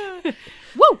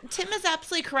 Woo! Tim is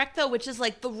absolutely correct, though, which is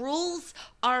like the rules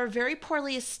are very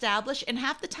poorly established, and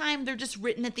half the time they're just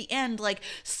written at the end, like,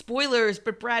 spoilers,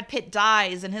 but Brad Pitt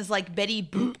dies, and his, like, Betty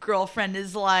Boop girlfriend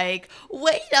is like,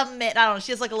 wait a minute. I don't know.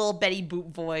 She has, like, a little Betty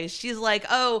Boop voice. She's like,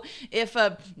 oh, if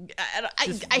I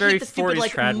hate the stupid,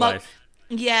 like, wife.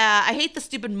 Yeah, I hate the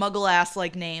stupid muggle-ass,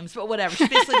 like, names, but whatever. She's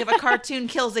basically, if a cartoon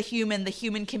kills a human, the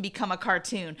human can become a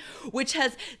cartoon, which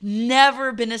has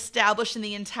never been established in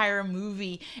the entire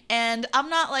movie. And I'm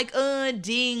not like,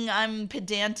 ding, I'm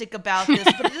pedantic about this,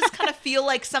 but I just kind of feel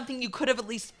like something you could have at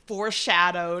least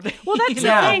foreshadowed. Well, that's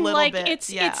the thing. Like, bit. It's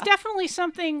definitely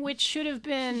something which should have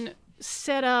been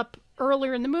set up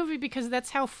earlier in the movie, because that's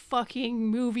how fucking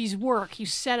movies work. You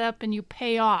set up and you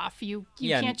pay off. You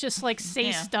can't just like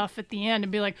say stuff at the end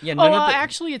and be like,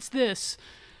 actually it's this.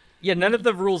 Yeah, none of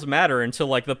the rules matter until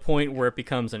like the point where it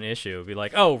becomes an issue. Be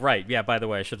like, oh right, yeah, by the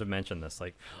way, I should have mentioned this.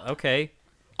 Like, okay.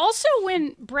 Also,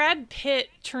 when Brad Pitt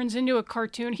turns into a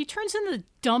cartoon, he turns into the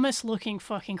dumbest looking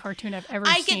fucking cartoon I've ever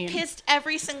seen. I get pissed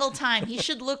every single time. He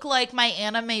should look like my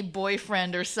anime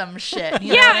boyfriend or some shit.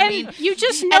 You know what I mean? You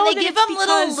just know and they give him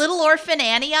little orphan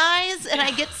Annie eyes, and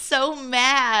I get so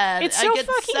mad. It's so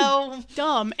fucking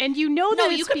dumb, and you know that. No,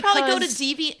 you could probably go to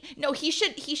Deviant. No, he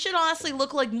should honestly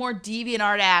look like more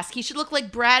DeviantArt-esque. He should look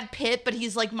like Brad Pitt, but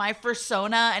he's like my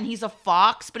persona, and he's a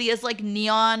fox, but he has like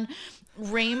neon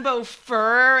rainbow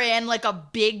fur and like a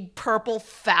big purple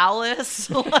phallus.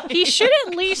 He should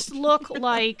at least look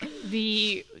like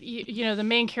the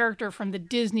main character from the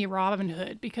Disney Robin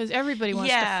Hood, because everybody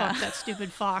wants to fuck that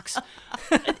stupid fox.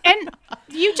 And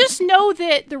you just know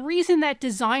that the reason that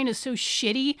design is so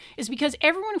shitty is because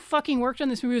everyone who fucking worked on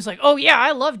this movie was like, oh yeah,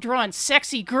 I love drawing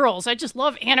sexy girls. I just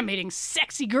love animating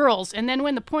sexy girls. And then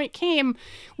when the point came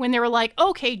when they were like,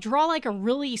 okay, draw like a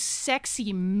really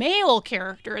sexy male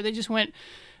character, they just went,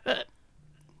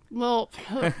 well,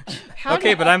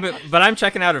 okay, but I'm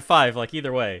checking out at 5. Like,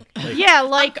 either way. Like, yeah,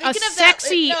 like a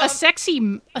sexy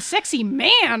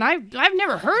man. I've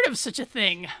never heard of such a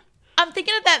thing. I'm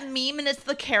thinking of that meme, and it's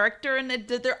the character, and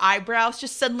their eyebrows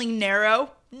just suddenly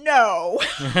narrow. No.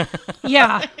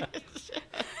 Yeah.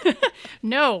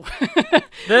 No.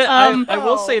 I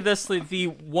will say this: the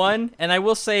one, and I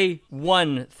will say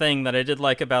one thing that I did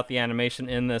like about the animation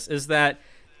in this is that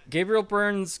Gabriel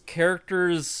Byrne's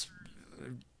character's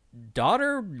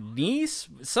daughter, niece,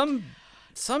 some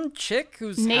chick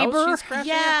whose neighbor, house she's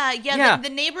crashing yeah. The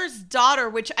neighbor's daughter,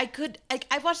 which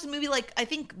I've watched the movie I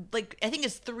think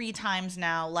it's 3 times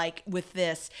now, like with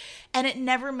this, and it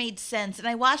never made sense. And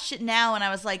I watched it now, and I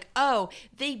was like, oh,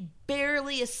 they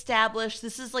barely established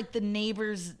this is like the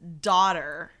neighbor's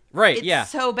daughter. Right,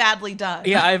 it's so badly done.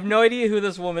 Yeah, I have no idea who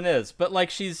this woman is, but like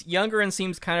she's younger and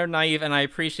seems kind of naive, and I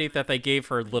appreciate that they gave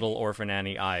her little orphan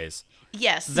Annie eyes.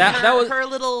 Yes, that was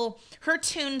her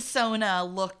Toon Sona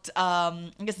looked, I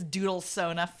guess Doodle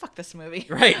Sona. Fuck this movie.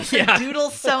 Right, yeah. Doodle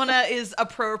Sona is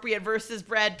appropriate versus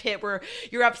Brad Pitt, where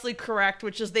you're absolutely correct,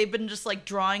 which is they've been just like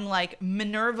drawing like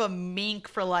Minerva Mink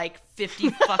for like 50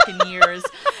 fucking years.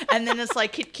 And then it's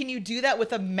like, can you do that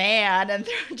with a man? And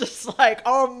they're just like,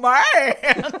 oh man.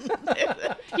 That's the thing.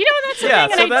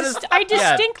 And I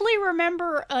distinctly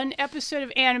remember an episode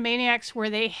of Animaniacs where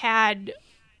they had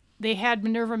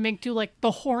Minerva Mink do like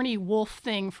the horny wolf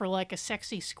thing for like a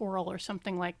sexy squirrel or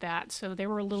something like that. So they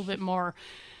were a little bit more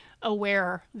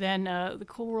aware than the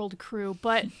Cool World crew.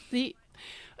 But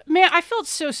Man, I felt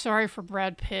so sorry for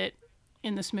Brad Pitt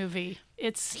in this movie.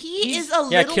 He is a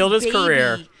little killed his baby.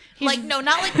 career. Like, no,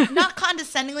 not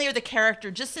condescendingly or the character,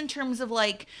 just in terms of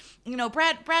like,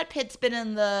 Brad Pitt's been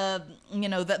in the,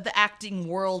 the acting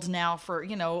world now for,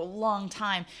 a long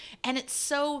time. And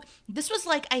this was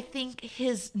like, I think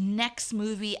his next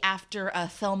movie after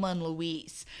Thelma and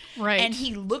Louise. Right. And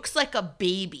he looks like a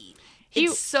baby.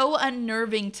 It's so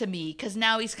unnerving to me because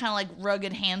now he's kind of like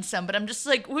rugged handsome, but I'm just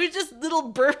like, we're just little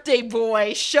birthday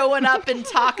boy showing up and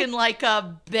talking like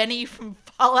Benny from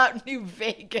Fallout New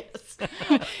Vegas.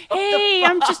 Hey,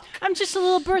 I'm just a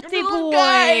little birthday boy.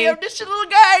 I'm just a little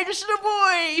guy, just a little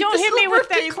boy. Don't just hit a me little with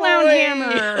that birthday clown boy.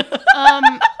 hammer.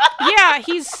 Yeah,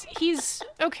 he's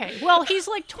okay. Well, he's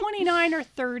like 29 or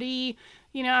 30.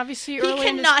 Obviously early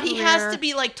in his career. He has to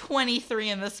be like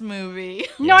 23 in this movie.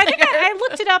 No, I think I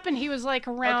looked it up and he was like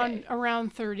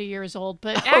around 30 years old.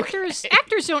 But actors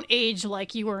don't age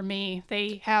like you or me.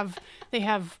 They have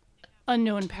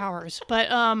unknown powers. But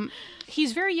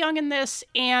he's very young in this,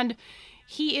 and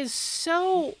he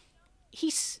seems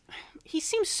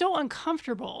so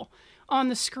uncomfortable on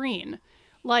the screen.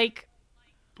 Like,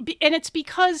 and it's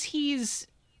because he's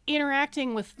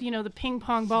interacting with the ping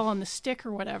pong ball and the stick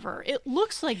or whatever. It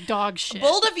looks like dog shit.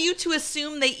 Bold of you to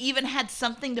assume they even had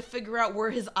something to figure out where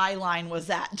his eye line was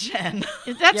at, Jen.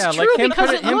 That's true, like him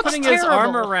because it looks putting terrible. his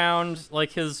arm around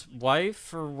like his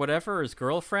wife or whatever, his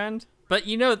girlfriend. But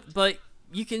like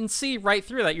you can see right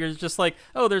through that. You're just like,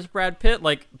 oh, there's Brad Pitt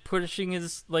like pushing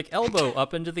his like elbow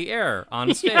up into the air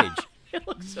on stage. Yeah, it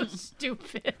looks so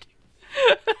stupid.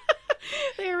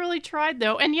 They really tried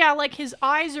though, and yeah, like his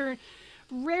eyes are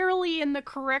rarely in the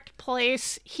correct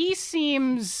place. He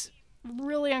seems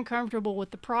really uncomfortable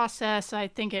with the process. I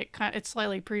think it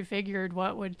slightly prefigured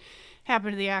what would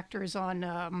happen to the actors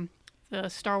on the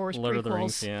Star Wars Lord prequels. of the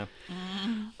Rings, yeah.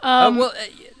 Well,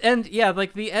 and yeah,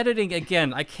 like the editing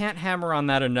again, I can't hammer on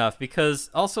that enough because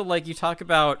also like you talk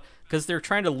about because they're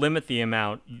trying to limit the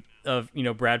amount of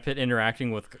Brad Pitt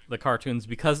interacting with the cartoons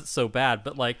because it's so bad.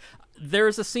 But like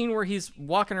there's a scene where he's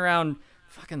walking around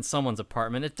fucking someone's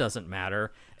apartment, it doesn't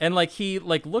matter, and like he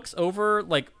like looks over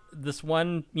like this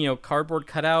one cardboard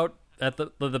cutout at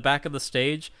the back of the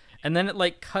stage, and then it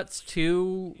like cuts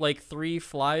to like 3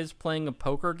 flies playing a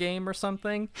poker game or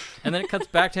something, and then it cuts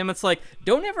back to him. It's like,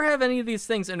 don't ever have any of these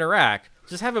things interact,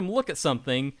 just have him look at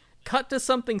something, cut to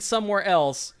something somewhere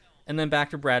else, and then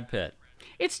back to Brad Pitt.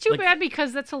 It's too bad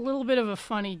because that's a little bit of a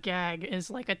funny gag, is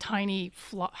like a tiny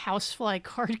housefly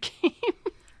card game.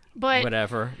 But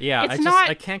whatever. Yeah,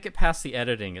 I can't get past the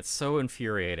editing. It's so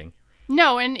infuriating.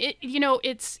 No, and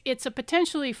it's a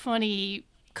potentially funny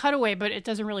cutaway, but it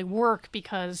doesn't really work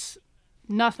because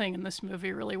nothing in this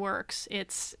movie really works.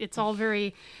 It's all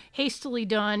very hastily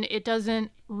done. It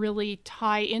doesn't really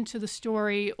tie into the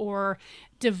story or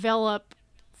develop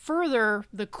further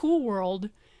the cool world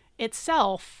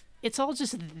itself. It's all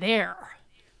just there.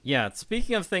 Yeah,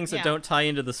 speaking of things that don't tie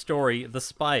into the story, the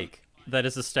spike that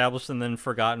is established and then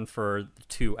forgotten for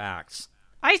 2 acts.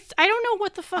 I don't know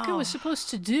what the fuck it was supposed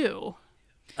to do.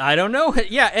 I don't know.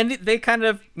 Yeah, and they kind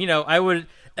of,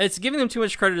 it's giving them too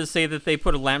much credit to say that they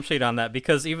put a lampshade on that,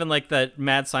 because even like that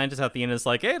mad scientist at the end is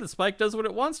like, hey, the spike does what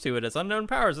it wants to. It has unknown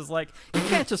powers. It's like, you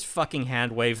can't just fucking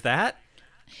hand wave that.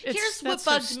 Here's what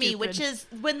bugs me, which is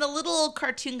when the little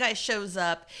cartoon guy shows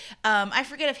up. I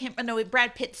forget if him. No,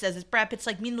 Brad Pitt says it. Brad Pitt's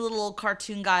like, me and the little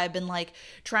cartoon guy have been like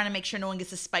trying to make sure no one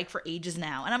gets a spike for ages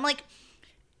now, and I'm like,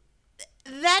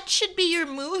 that should be your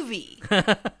movie.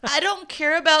 I don't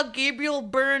care about Gabriel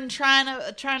Byrne trying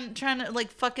to like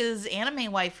fuck his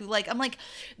anime wife who like, I'm like,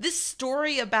 this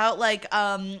story about like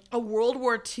a World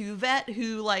War II vet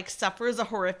who like suffers a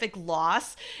horrific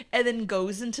loss and then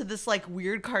goes into this like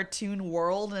weird cartoon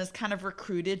world and is kind of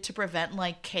recruited to prevent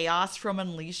like chaos from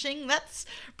unleashing. That's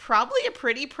probably a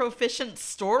pretty proficient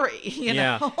story, you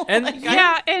know? And like,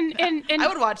 and I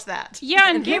would watch that.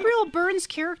 Yeah, and Gabriel Byrne's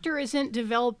character isn't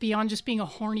developed beyond just being a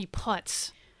horny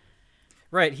putz.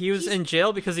 Right, he's in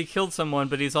jail because he killed someone,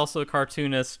 but he's also a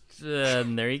cartoonist,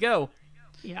 and there you go.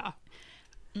 Yeah.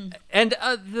 And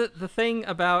the thing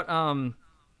about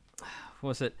what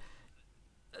was it?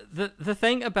 The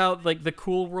thing about like the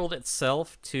cool world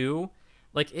itself too,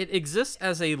 like it exists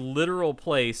as a literal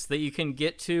place that you can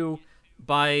get to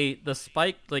by the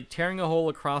spike like tearing a hole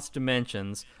across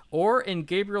dimensions, or in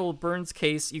Gabriel Byrne's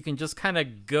case, you can just kind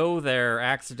of go there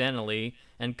accidentally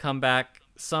and come back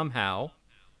somehow.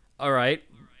 All right,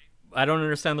 I don't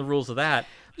understand the rules of that.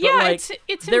 Yeah, like,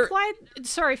 it's implied.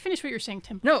 Sorry, finish what you're saying,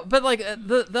 Tim. No, but like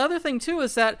the other thing too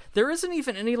is that there isn't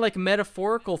even any like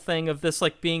metaphorical thing of this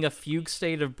like being a fugue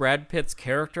state of Brad Pitt's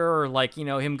character, or like, you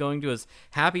know, him going to his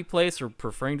happy place or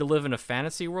preferring to live in a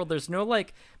fantasy world. There's no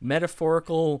like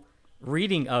metaphorical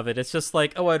reading of it. It's just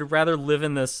like, oh, I'd rather live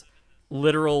in this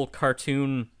literal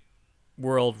cartoon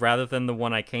world rather than the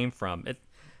one I came from.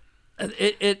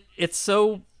 It's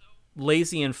so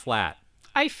lazy and flat.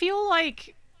 I feel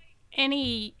like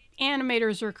any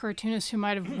animators or cartoonists who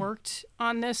might have worked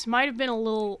on this might have been a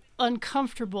little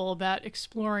uncomfortable about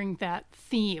exploring that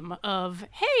theme of,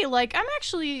 hey, like, I'm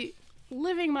actually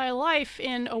living my life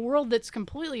in a world that's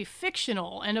completely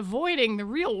fictional and avoiding the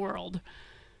real world.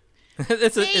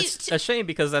 It's a shame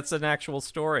because that's an actual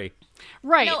story.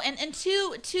 Right. No, and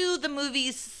to the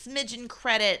movie's smidgen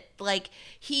credit, like,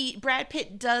 Brad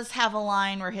Pitt does have a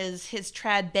line where his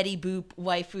trad Betty Boop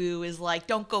waifu is like,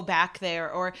 don't go back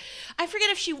there, or I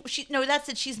forget if she no, that's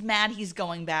it, she's mad he's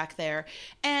going back there.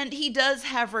 And he does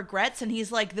have regrets, and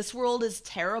he's like, this world is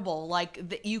terrible, like,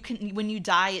 that you can, when you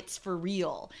die, it's for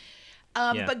real.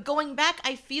 But going back,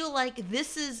 I feel like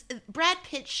Brad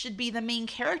Pitt should be the main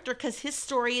character because his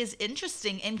story is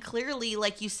interesting, and clearly,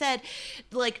 like you said,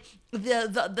 like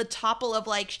the topple of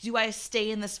like, do I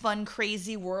stay in this fun,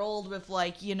 crazy world with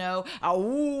like, you know,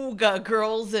 awooga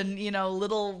girls and, you know,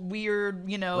 little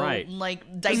weird, you know, right,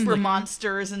 like diaper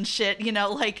monsters and shit, you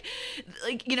know, like,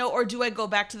 you know, or do I go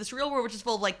back to this real world which is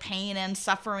full of like pain and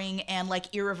suffering and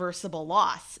like irreversible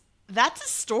loss? That's a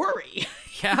story.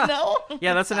 Yeah. You know?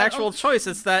 Yeah, that's an actual choice.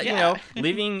 It's that, you know,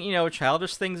 leaving, you know,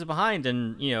 childish things behind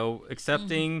and, you know,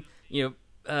 accepting, you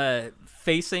know,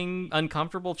 facing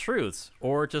uncomfortable truths,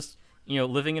 or just, you know,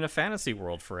 living in a fantasy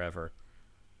world forever.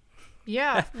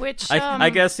 Yeah, which I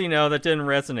guess, you know, that didn't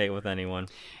resonate with anyone.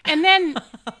 And then,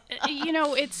 you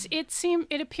know,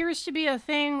 it appears to be a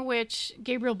thing which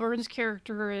Gabriel Byrne's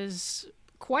character is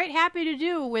quite happy to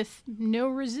do with no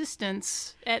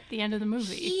resistance at the end of the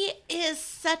movie. He is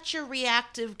such a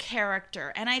reactive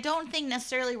character, and I don't think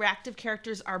necessarily reactive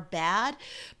characters are bad,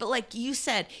 but like you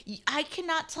said, I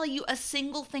cannot tell you a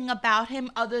single thing about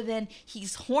him other than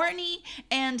he's horny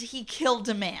and he killed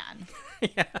a man.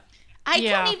 Yeah. I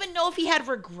don't even know if he had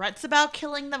regrets about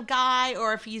killing the guy,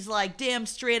 or if he's like, damn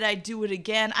straight, I'd do it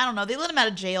again. I don't know. They let him out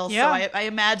of jail, so I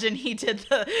imagine he did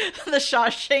the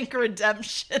Shawshank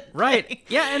Redemption right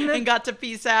thing, and got to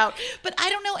peace out. But I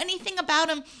don't know anything about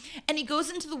him, and he goes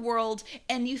into the world,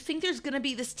 and you think there's going to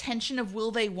be this tension of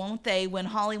will they, won't they, when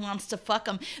Holly wants to fuck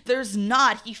him. There's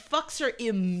not. He fucks her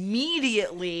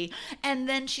immediately, and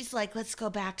then she's like, let's go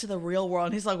back to the real world,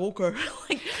 and he's like, okay.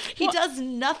 Like, he does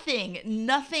nothing.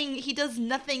 He does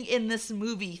nothing in this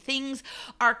movie. Things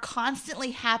are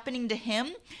constantly happening to him,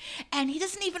 and he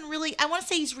doesn't even really, I want to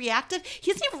say he's reactive. He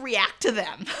doesn't even react to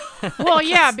them. Well,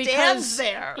 yeah, because,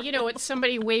 there. You know, it's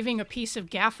somebody waving a piece of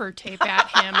gaffer tape at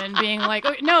him and being like,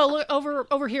 oh, no, look,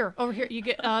 over here. You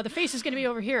get, the face is going to be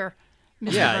over here.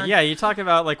 Mr. Byrne. Yeah, you talk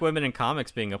about like women in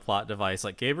comics being a plot device.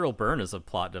 Like Gabriel Byrne is a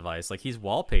plot device. Like he's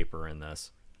wallpaper in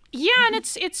this. Yeah, and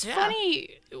it's funny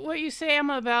what you say,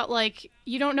 Emma, about, like,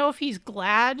 you don't know if he's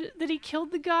glad that he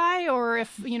killed the guy or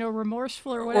if, you know,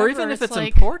 remorseful or whatever. Or even if it's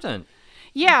like, important.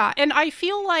 Yeah, and I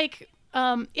feel like,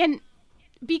 and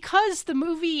because the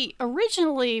movie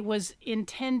originally was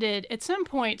intended at some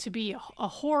point to be a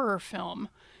horror film,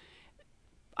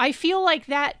 I feel like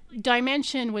that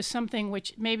dimension was something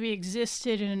which maybe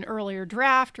existed in an earlier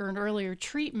draft or an earlier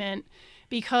treatment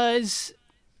because,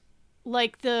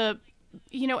 like,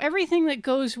 you know, everything that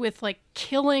goes with, like,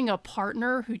 killing a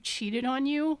partner who cheated on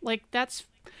you, like, that's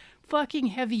fucking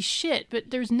heavy shit. But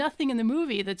there's nothing in the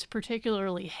movie that's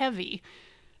particularly heavy.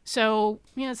 So,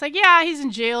 you know, it's like, yeah, he's in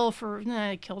jail for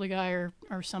killed a guy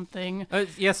or something.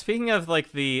 Yeah, speaking of,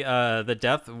 like, the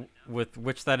death with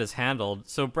which that is handled,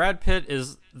 so Brad Pitt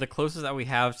is the closest that we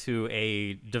have to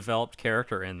a developed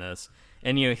character in this.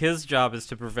 And, you know, his job is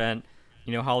to prevent,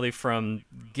 you know, Holly from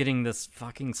getting this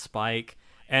fucking spike.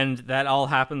 And that all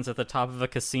happens at the top of a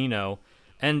casino.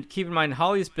 And keep in mind,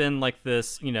 Holly's been like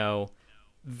this, you know,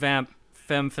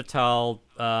 femme fatale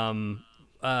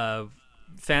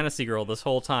fantasy girl this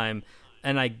whole time.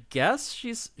 And I guess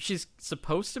she's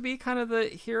supposed to be kind of the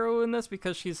hero in this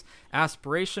because she's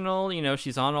aspirational. You know,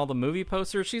 she's on all the movie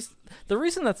posters. She's the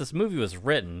reason that this movie was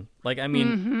written. Like, I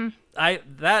mean,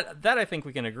 that I think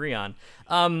we can agree on.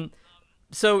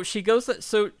 So she's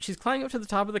climbing up to the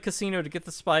top of the casino to get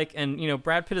the spike, and, you know,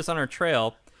 Brad Pitt is on her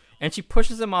trail, and she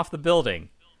pushes him off the building.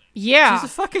 Yeah. She's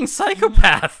a fucking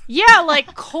psychopath. Yeah,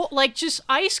 like cold, like just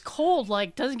ice cold,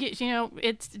 like doesn't get,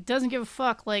 it doesn't give a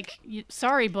fuck, like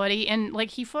sorry buddy, and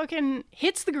like he fucking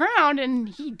hits the ground and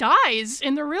he dies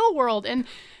in the real world. And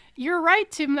you're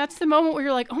right, Tim, that's the moment where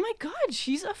you're like, oh my god,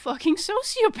 she's a fucking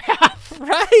sociopath.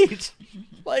 Right.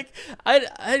 Like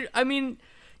I mean,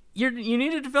 you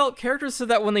need to develop characters so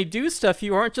that when they do stuff,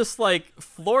 you aren't just like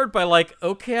floored by like,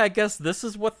 okay, I guess this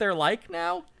is what they're like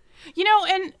now.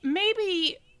 And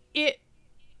maybe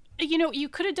you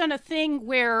could have done a thing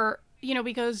where,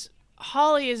 because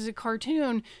Holly is a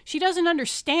cartoon, she doesn't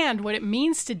understand what it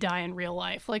means to die in real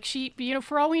life. Like she,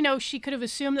 for all we know, she could have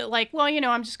assumed that like, well,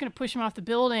 I'm just going to push him off the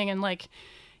building and like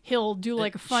he'll do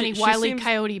like a funny Wile E.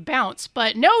 Coyote bounce.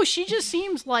 But no, she just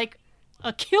seems like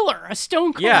a killer, a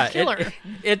stone cold killer.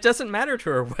 It doesn't matter to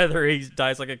her whether he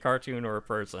dies like a cartoon or a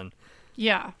person.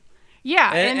 Yeah.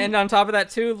 And on top of that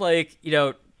too, like,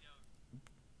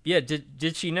 yeah,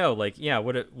 did she know? Like, yeah,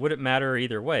 would it matter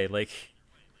either way? Like,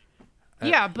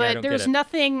 but there's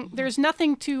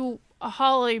nothing to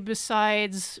Holly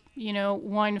besides,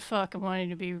 wanting to fuck and wanting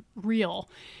to be real.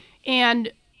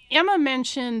 And Emma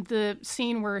mentioned the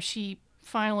scene where she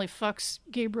finally fucks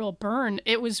Gabriel Byrne.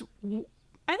 I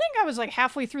think I was like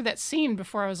halfway through that scene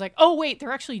before I was like, oh wait,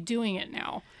 they're actually doing it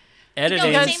now.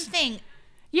 Editing. Same thing.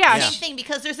 Yeah, same thing,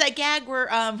 because there's that gag where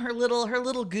her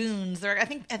little goons. I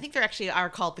think they actually are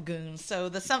called the goons. So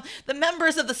the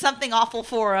members of the Something Awful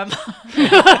Forum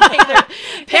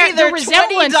pay their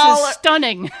resemblance is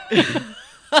stunning.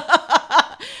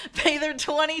 Pay their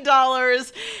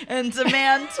 $20 and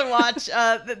demand to watch.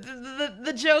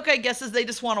 The joke, I guess, is they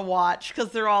just want to watch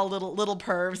because they're all little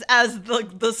pervs, as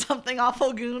the Something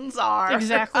Awful goons are.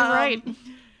 Exactly right.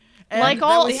 Like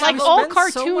all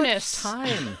cartoonists. So much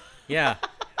time. Yeah.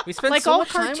 We spend like so all much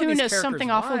time with these cartoonists, Something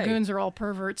Awful Why? goons are all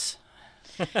perverts.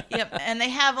 Yep, and they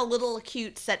have a little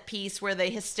cute set piece where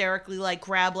they hysterically like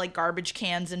grab like garbage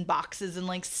cans and boxes and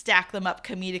like stack them up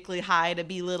comedically high to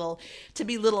be little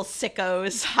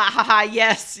sickos. Ha ha ha!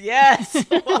 Yes.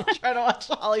 While trying to watch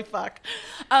Holly fuck.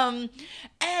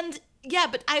 And yeah,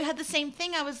 but I had the same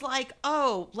thing. I was like,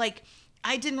 oh, like,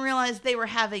 I didn't realize they were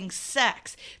having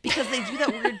sex, because they do that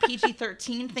weird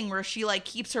PG-13 thing where she like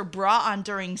keeps her bra on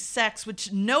during sex,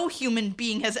 which no human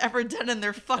being has ever done in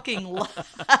their fucking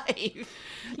life.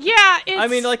 Yeah, I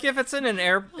mean, like if it's in an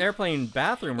airplane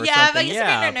bathroom or something. Like it's in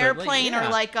an airplane or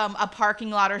like a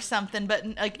parking lot or something. But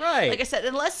like I said,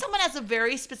 unless someone has a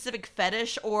very specific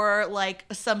fetish or like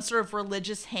some sort of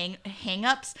religious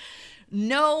hang-ups,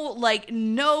 no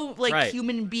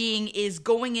human being is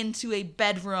going into a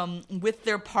bedroom with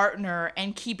their partner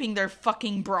and keeping their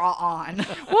fucking bra on. Well,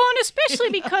 and especially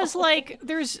because like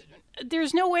there's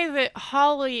no way that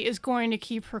Holly is going to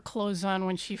keep her clothes on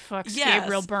when she fucks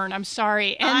Gabriel Byrne. I'm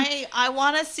sorry. And I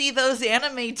want to see those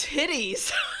anime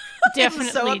titties. Definitely.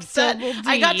 I'm so upset.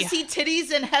 I got to see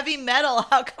titties in Heavy Metal.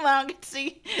 How come I don't get to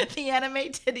see the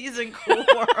anime titties in Cool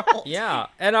World? Yeah,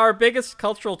 and our biggest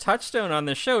cultural touchstone on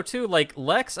the show too, like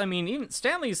Lex, I mean, even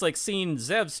Stanley's like seen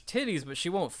Zev's titties, but she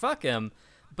won't fuck him.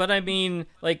 But I mean,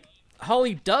 like,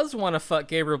 Holly does want to fuck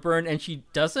Gabriel Byrne, and she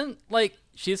isn't like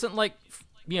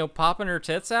popping her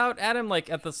tits out at him like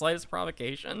at the slightest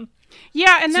provocation.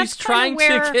 Yeah, and that's she's trying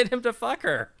to get him to fuck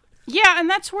her. Yeah, and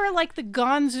that's where, like, the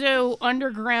gonzo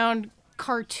underground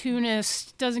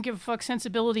cartoonist doesn't give a fuck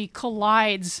sensibility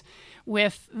collides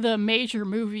with the major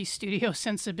movie studio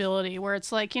sensibility, where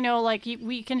it's like,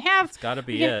 we can have... It's gotta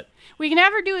be it. We can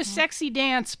have her do a sexy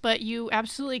dance, but you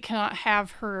absolutely cannot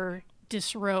have her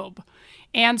disrobe.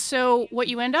 And so what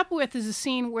you end up with is a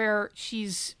scene where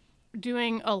she's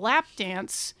doing a lap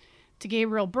dance to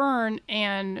Gabriel Byrne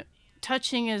and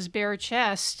touching his bare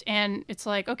chest, and it's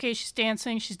like, okay, she's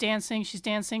dancing.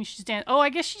 Oh, I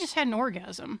guess she just had an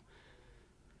orgasm.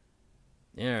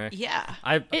 Yeah. Yeah.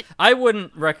 I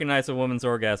wouldn't recognize a woman's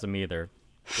orgasm either.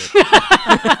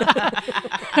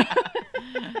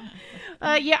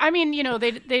 Yeah, I mean,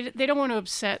 they don't want to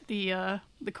upset the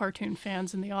cartoon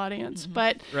fans in the audience,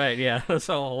 but right, yeah, those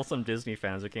all wholesome Disney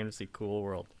fans who came to see Cool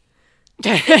World.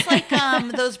 It's like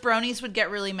those bronies would get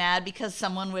really mad because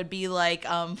someone would be like,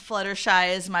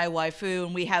 Fluttershy is my waifu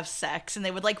and we have sex, and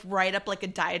they would like write up like a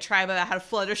diatribe about how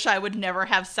Fluttershy would never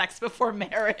have sex before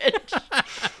marriage.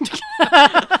 She's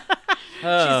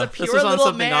a pure this was on little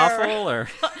Something mare. Awful, or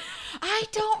I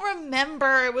don't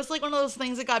remember. It was like one of those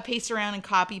things that got pasted around and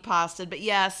copy pasted. But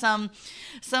yeah, some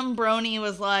brony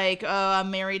was like, "Oh,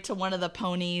 I'm married to one of the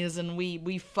ponies, and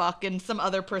we fuck." And some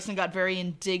other person got very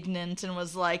indignant and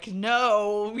was like,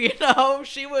 "No,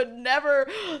 she would never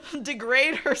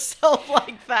degrade herself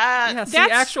like that." Yeah, see,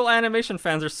 actual animation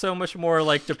fans are so much more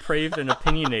like depraved and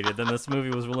opinionated than this movie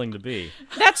was willing to be.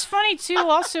 That's funny too,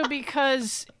 also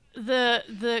because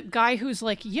the guy who's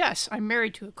like, yes, I'm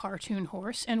married to a cartoon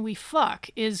horse and we fuck,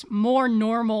 is more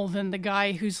normal than the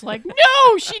guy who's like,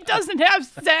 no, she doesn't have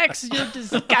sex. You're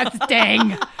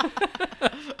disgusting.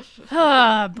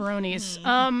 Bronies.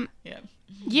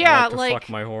 Yeah, I like to fuck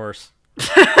my horse.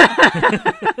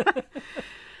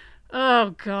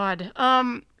 Oh God.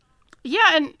 Yeah,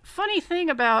 and funny thing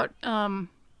about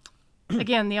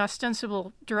again, the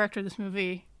ostensible director of this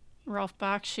movie, Ralph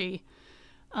Bakshi.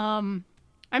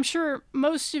 I'm sure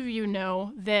most of you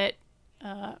know that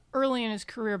early in his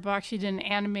career, Bakshi did an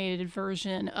animated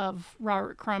version of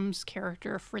Robert Crumb's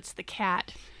character, Fritz the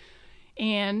Cat.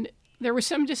 And there was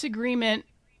some disagreement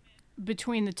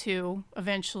between the two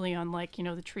eventually on, like,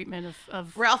 the treatment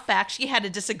of... Ralph Bakshi had a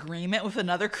disagreement with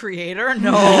another creator?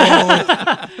 No.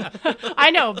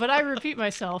 I know, but I repeat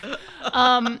myself.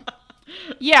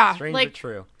 Yeah, Strange like... but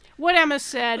true. What Emma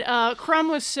said, Crumb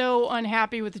was so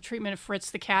unhappy with the treatment of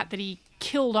Fritz the Cat that he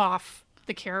killed off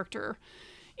the character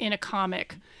in a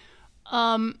comic.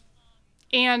 And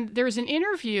there's an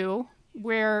interview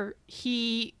where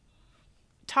he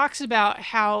talks about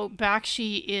how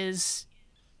Bakshi is,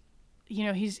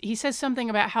 he says something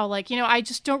about how, like, I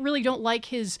just don't like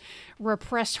his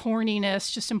repressed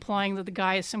horniness, just implying that the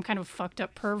guy is some kind of fucked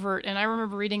up pervert. And I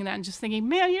remember reading that and just thinking,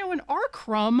 man, when our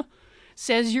Crumb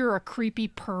says you're a creepy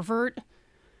pervert,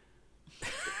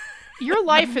 your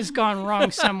life has gone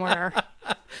wrong somewhere.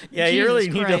 Yeah, Jesus you really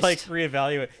Christ. need to like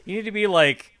reevaluate. You need to be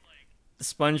like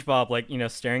SpongeBob, like,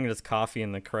 staring at his coffee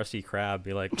and the Krusty Krab.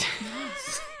 Be like,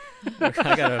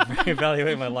 I gotta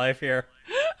reevaluate my life here.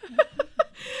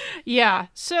 Yeah.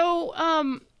 So,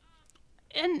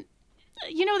 and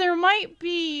there might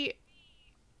be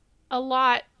a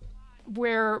lot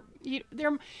where it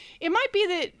might be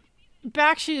that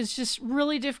Bakshi is just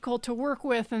really difficult to work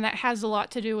with, and that has a lot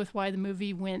to do with why the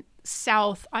movie went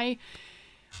south. I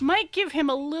might give him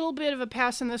a little bit of a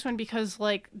pass on this one because,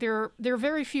 like, there are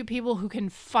very few people who can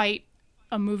fight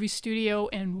a movie studio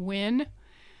and win.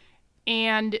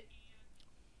 And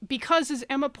because, as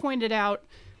Emma pointed out,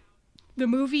 the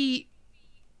movie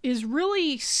is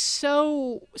really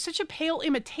such a pale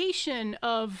imitation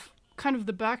of kind of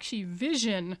the Bakshi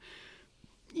vision,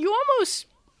 you almost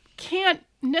can't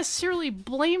necessarily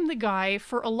blame the guy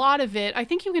for a lot of it. I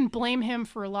think you can blame him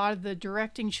for a lot of the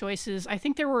directing choices. I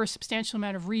think there were a substantial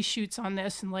amount of reshoots on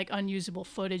this and, like, unusable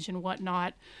footage and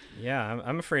whatnot. Yeah,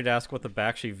 I'm afraid to ask what the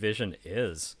Bakshi vision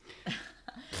is.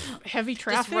 Heavy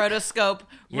traffic? Just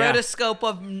rotoscope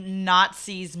of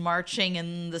Nazis marching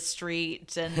in the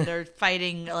street, and they're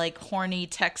fighting, like, horny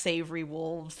Tex Avery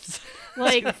wolves.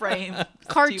 Like, frame.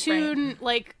 cartoon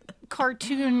What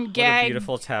a gag.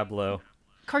 beautiful tableau.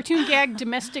 Cartoon gag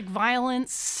domestic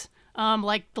violence,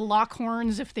 like the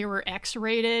Lockhorns if they were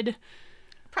X-rated.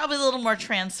 Probably a little more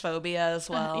transphobia as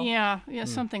well. Yeah,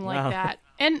 something like Wow. that.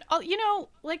 And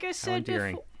like I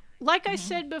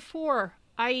said before,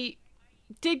 I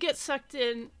did get sucked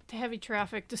in to Heavy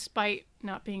Traffic despite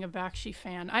not being a Bakshi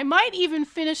fan. I might even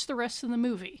finish the rest of the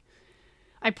movie.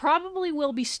 I probably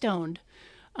will be stoned.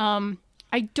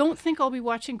 I don't think I'll be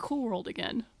watching Cool World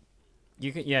again.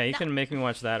 You can make me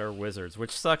watch that or Wizards, which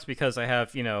sucks because I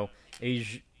have, a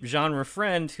genre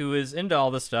friend who is into all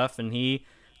this stuff, and he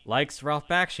likes Ralph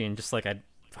Bakshi, and just, like, I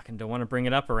fucking don't want to bring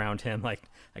it up around him. Like,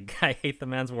 I hate the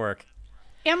man's work.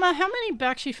 Emma, how many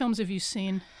Bakshi films have you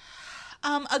seen?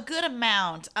 A good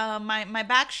amount. My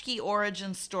Bakshi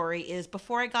origin story is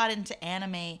before I got into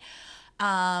anime.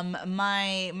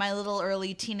 My little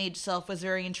early teenage self was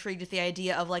very intrigued with the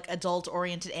idea of, like,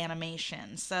 adult-oriented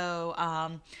animation. So,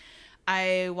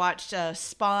 I watched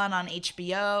Spawn on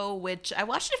HBO, which I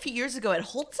watched it a few years ago. It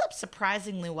holds up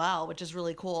surprisingly well, which is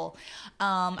really cool.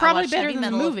 Probably I watched better Heavy than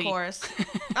the Metal, movie. of course.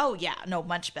 Oh yeah, no,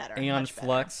 much better. Aeon much better.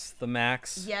 Flux, The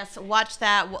Max. Yes, watch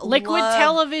that. Liquid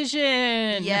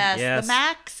Television. Yes, The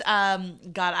Max.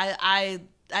 God, I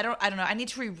don't know. I need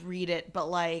to reread it, but,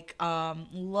 like,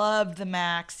 loved The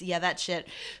Max. Yeah, that shit.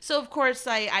 So of course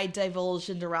I divulged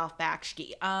into Ralph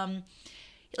Bakshi.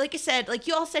 Like I said, like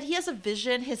you all said, he has a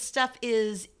vision. His stuff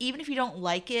is, even if you don't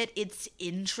like it, it's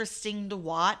interesting to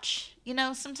watch,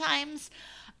 sometimes.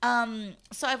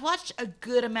 So I've watched a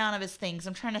good amount of his things.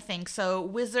 I'm trying to think. So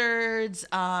Wizards,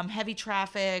 Heavy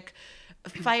Traffic,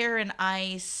 Fire and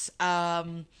Ice,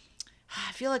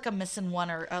 I feel like I'm missing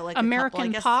one or like American a couple, I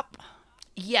guess. Pop.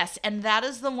 Yes, and that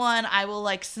is the one I will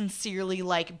like sincerely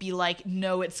like be like,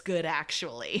 no, it's good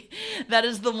actually. That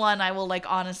is the one I will like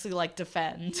honestly like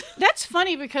defend. That's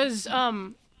funny because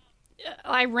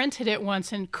I rented it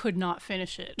once and could not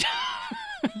finish it.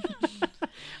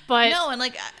 But No, and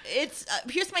like it's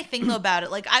here's my thing though about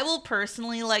it. Like I will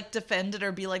personally like defend it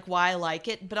or be like why I like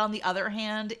it, but on the other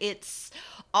hand, it's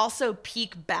also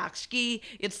peak Bakshi.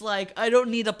 It's like I don't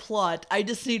need a plot. I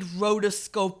just need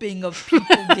rotoscoping of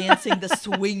people dancing the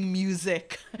swing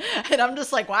music, and I'm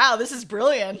just like, wow, this is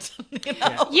brilliant. You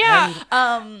know? yeah,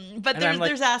 But And I'm like-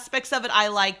 there's aspects of it I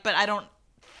like, but I don't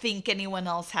think anyone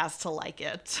else has to like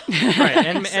it. Right,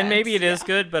 and maybe it is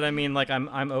good, but I mean, like I'm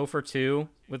 0 for 2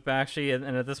 with Bakshi, and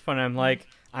at this point, I'm like,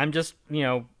 I'm just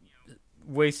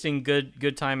wasting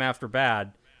good time after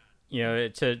bad,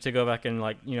 to go back and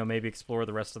like maybe explore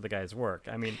the rest of the guy's work.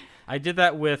 I mean, I did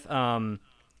that with Von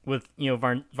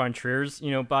Trier's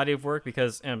body of work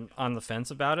because I'm on the fence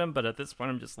about him, but at this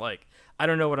point, I'm just like, I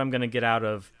don't know what I'm gonna get out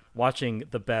of watching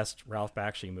the best Ralph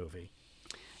Bakshi movie.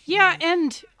 yeah,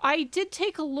 and I did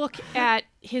take a look at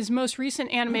his most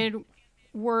recent animated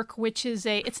work, which is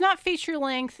it's not feature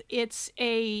length. It's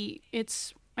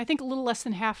I think a little less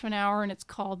than half an hour, and it's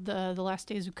called the Last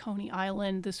Days of Coney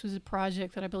Island. This was a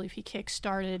project that I believe he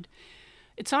kickstarted.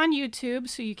 It's on YouTube,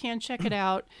 so you can check it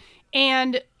out.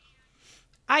 And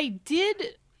I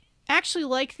did actually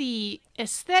like the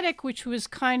aesthetic, which was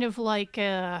kind of like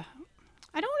I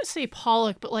don't want to say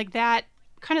Pollock, but like that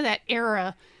kind of that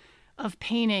era of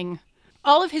painting.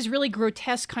 All of his really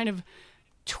grotesque kind of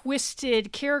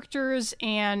twisted characters,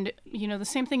 and the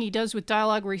same thing he does with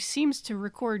dialogue, where he seems to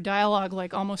record dialogue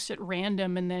like almost at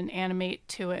random and then animate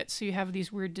to it, so you have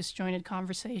these weird disjointed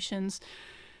conversations.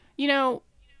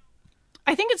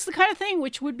 I think it's the kind of thing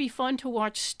which would be fun to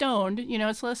watch stoned.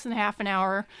 It's less than half an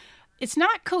hour. It's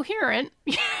not coherent.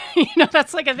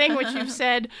 That's like a thing which you've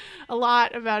said a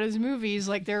lot about his movies.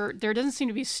 Like there doesn't seem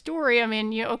to be a story. I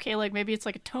mean, okay, like maybe it's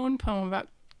like a tone poem about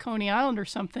Coney Island or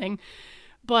something,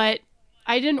 but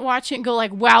I didn't watch it and go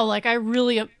like, wow, like I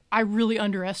really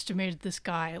underestimated this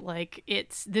guy. Like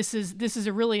this is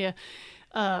a really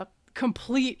a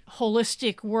complete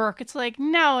holistic work. It's like,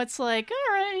 no, it's like,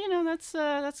 all right,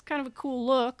 that's kind of a cool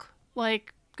look.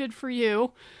 Like, good for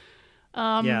you.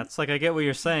 Yeah, it's like I get what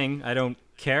you're saying. I don't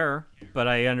care, but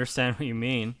I understand what you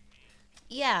mean.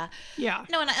 Yeah. Yeah.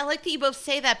 No, and I like that you both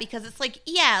say that because it's like,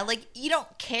 yeah, like you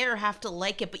don't care, have to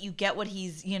like it, but you get what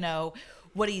he's,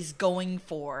 what he's going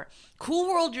for. Cool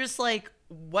World, you're just like,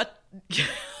 what?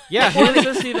 Yeah, who is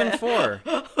this even for?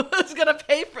 Who's gonna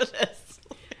pay for this?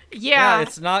 Yeah.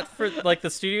 It's not for, like, the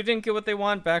studio didn't get what they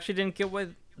want. Bakshi didn't get what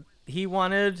he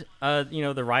wanted.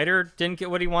 The writer didn't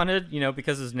get what he wanted,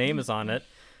 because his name is on it.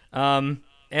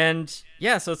 And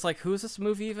yeah, so it's like, who's this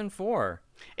movie even for?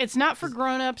 It's not for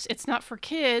grown-ups. It's not for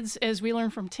kids. As we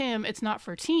learned from Tim, it's not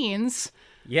for teens.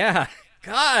 Yeah.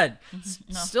 God.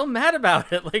 Still mad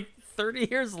about it. Like 30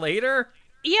 years later.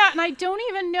 Yeah, and I don't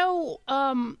even know,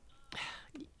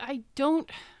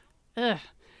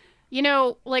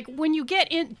 like when you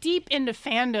get in deep into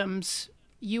fandoms,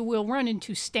 you will run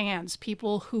into stans,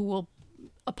 people who will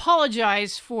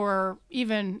apologize for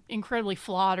even incredibly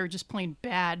flawed or just plain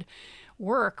bad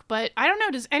work. But I don't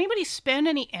know, does anybody spend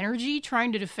any energy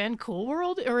trying to defend Cool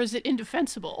World, or is it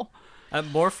indefensible?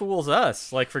 More fools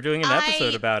us, like, for doing an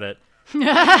episode about it. I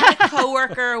had a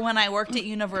coworker when I worked at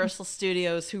Universal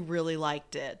Studios who really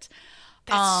liked it.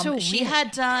 That's so She weird.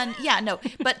 had done,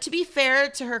 but to be fair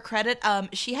to her credit,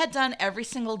 she had done every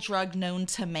single drug known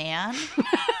to man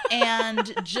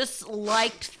and just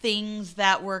liked things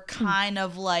that were kind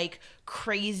of like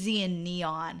crazy and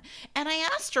neon. And I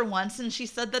asked her once and she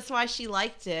said that's why she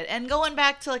liked it. And going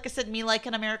back to, like I said, me like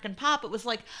an American Pop, it was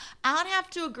like, I don't have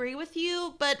to agree with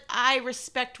you, but I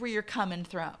respect where you're coming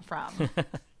from.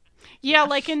 Yeah,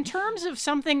 like in terms of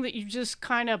something that you just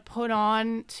kind of put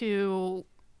on to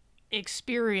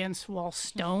experience while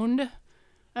stoned,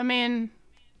 I mean,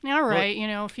 all right,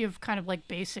 if you have kind of like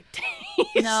basic taste.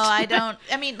 No, I don't.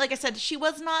 I mean, like I said, she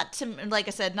was not to, like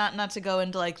I said, not to go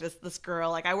into like this girl.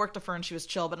 Like I worked with her and she was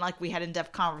chill, but like we had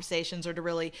in-depth conversations or to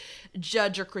really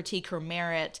judge or critique her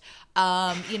merit.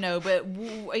 But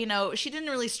she didn't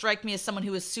really strike me as someone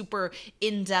who was super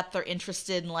in-depth or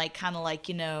interested in like kind of like,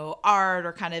 art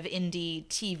or kind of indie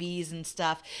TVs and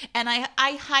stuff. And I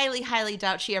highly, highly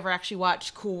doubt she ever actually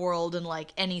watched Cool World in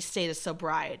like any state of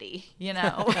sobriety,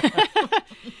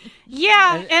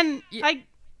 Yeah, and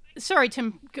sorry,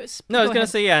 Tim. No, I was gonna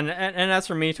say, yeah, and as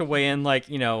for me to weigh in, like,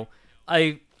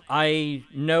 I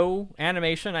know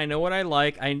animation. I know what I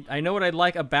like. I know what I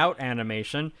like about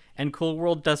animation, and Cool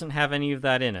World doesn't have any of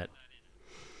that in it.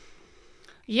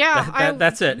 Yeah,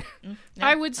 That's it.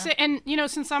 I would say, and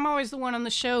since I'm always the one on the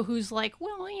show who's like,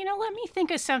 well, let me think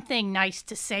of something nice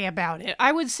to say about it.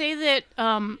 I would say that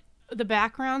the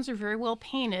backgrounds are very well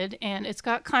painted, and it's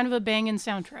got kind of a banging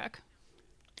soundtrack.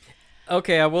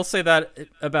 Okay, I will say that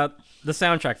about the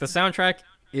soundtrack. The soundtrack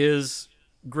is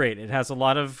great. It has a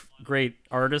lot of great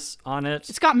artists on it.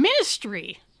 It's got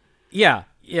Ministry. Yeah,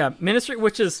 Ministry,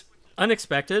 which is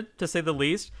unexpected, to say the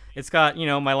least. It's got,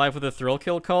 My Life with a Thrill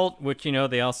Kill Cult, which,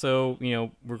 they also,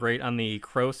 were great on the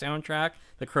Crow soundtrack.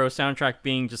 The Crow soundtrack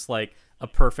being just, like, a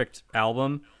perfect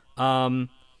album.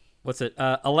 What's it?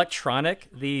 Electronic,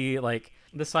 the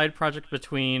side project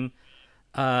between,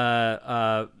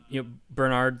 Bernard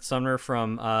Sumner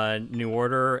from New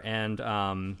Order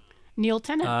and... Neil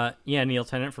Tennant? Neil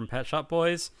Tennant from Pet Shop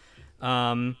Boys.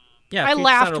 I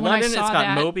laughed when I saw It's got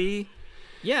that. Moby.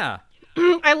 Yeah.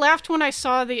 I laughed when I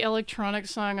saw the electronic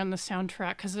song on the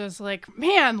soundtrack because I was like,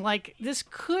 man, like this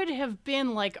could have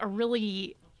been like a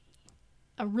really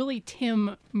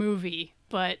Tim movie,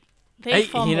 but they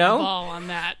fumbled the ball on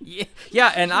that.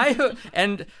 Yeah,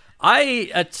 and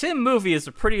a Tim movie is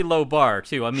a pretty low bar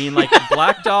too. I mean, like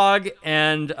Black Dog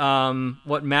and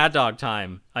Mad Dog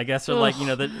Time, I guess, are like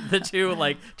the two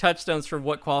like touchstones for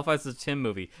what qualifies as a Tim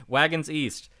movie. Wagons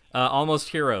East.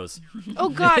 Almost Heroes. Oh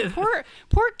God, poor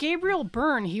Gabriel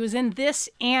Byrne. He was in this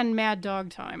and Mad Dog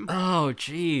Time. Oh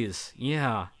jeez,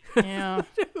 yeah. Yeah.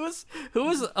 Who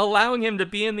was allowing him to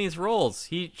be in these roles?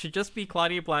 He should just be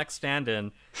Claudia Black's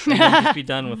stand-in and then just be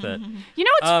done with it. You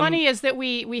know what's funny is that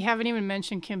we haven't even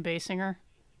mentioned Kim Basinger.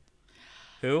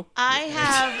 Who? I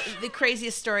have the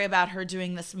craziest story about her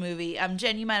doing this movie.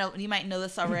 Jen, you might know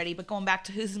this already, but going back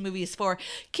to who this movie is for,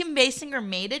 Kim Basinger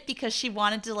made it because she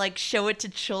wanted to like show it to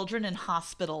children in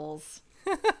hospitals.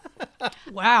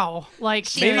 Wow, like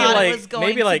she thought it was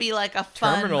going to be like a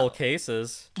fun terminal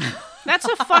cases. That's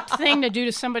a fucked thing to do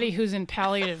to somebody who's in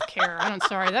palliative care. I'm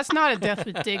sorry, that's not a death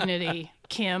with dignity,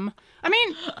 Kim. I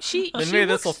mean, Maybe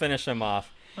this will finish him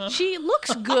off. She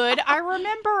looks good. I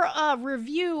remember a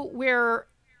review where.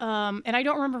 And I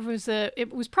don't remember if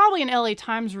it was probably an LA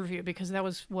Times review because that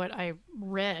was what I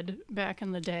read back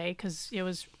in the day because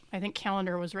I think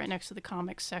Calendar was right next to the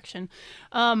comics section.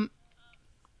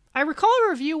 I recall a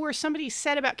review where somebody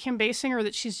said about Kim Basinger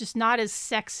that she's just not as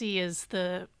sexy as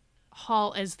the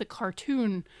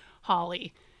cartoon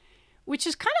Holly, which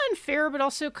is kind of unfair, but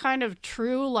also kind of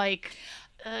true. Like,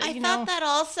 I thought that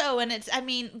also, and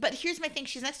but here's my thing: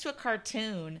 she's next to a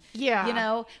cartoon. Yeah,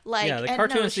 the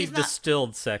cartoon is the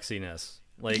distilled sexiness.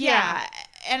 Like, yeah,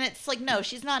 and it's like no,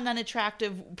 she's not an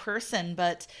unattractive person,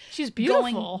 but she's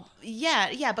beautiful.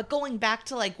 But going back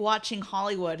to like watching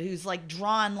Hollywood, who's like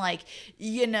drawn like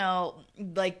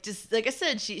like just like I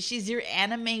said, she's your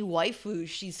anime waifu.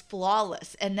 She's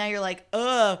flawless, and now you're like,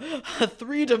 a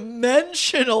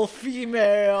 3-dimensional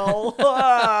female.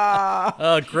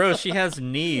 Gross. She has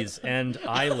knees and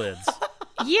eyelids.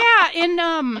 Yeah,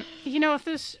 and if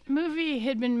this movie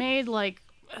had been made like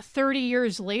 30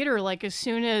 years later, like as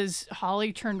soon as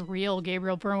Holly turned real,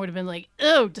 Gabriel Byrne would have been like,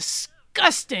 oh,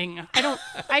 disgusting.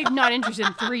 I'm not interested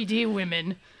in 3D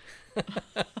women.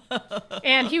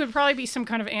 And he would probably be some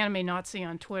kind of anime Nazi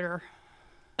on Twitter.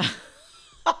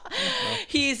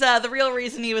 He's the real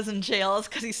reason he was in jail is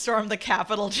because he stormed the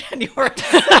Capitol January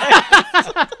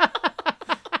 6th.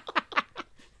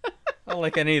 I don't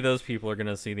like any of those people are going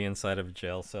to see the inside of a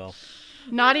jail cell.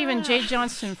 Not even Jay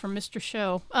Johnston from Mr.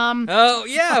 Show. Oh,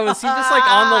 yeah. Was he just like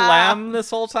on the lam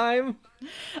this whole time?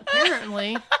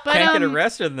 Apparently. But, Can't get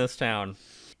arrested in this town.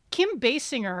 Kim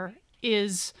Basinger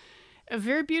is a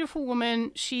very beautiful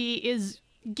woman. She is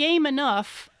game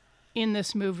enough in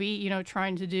this movie,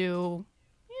 trying to do,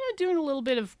 doing a little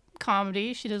bit of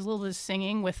comedy. She does a little bit of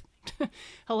singing with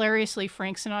hilariously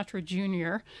Frank Sinatra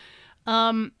Jr.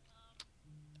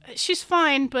 She's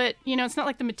fine, but, it's not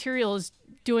like the material is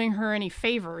doing her any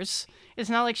favors. It's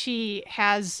not like she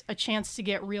has a chance to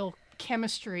get real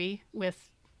chemistry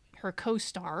with her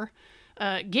co-star.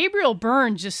 Gabriel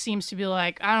Byrne just seems to be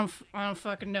like, I don't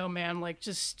fucking know, man. Like,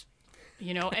 just,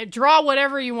 draw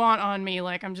whatever you want on me.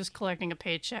 Like, I'm just collecting a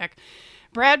paycheck.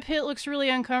 Brad Pitt looks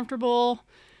really uncomfortable.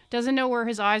 Doesn't know where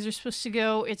his eyes are supposed to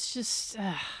go. It's just,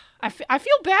 I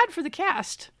feel bad for the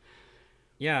cast.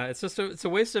 Yeah, it's just it's a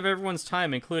waste of everyone's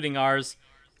time, including ours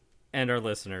and our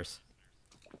listeners.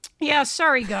 Yeah,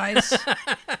 sorry, guys.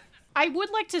 I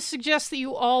would like to suggest that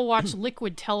you all watch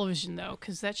Liquid Television, though,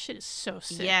 because that shit is so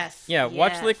sick. Yes. Yeah,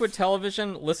 watch Liquid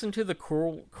Television. Listen to the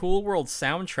Cool World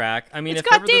soundtrack. I mean, it's if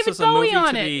got ever David this was a Bowie movie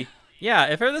on to it. be, Yeah,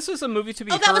 if this was a movie to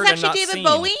be Oh, heard that was and actually not David seen.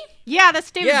 Bowie? Yeah, that's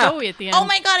David Yeah. Bowie at the end. Oh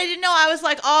my god, I didn't know. I was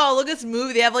like, oh, look at this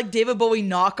movie. They have like David Bowie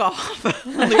knockoff.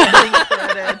 on the ending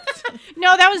credits.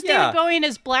 No, that was Yeah. David Bowie in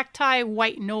his black tie,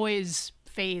 white noise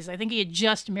phase. I think he had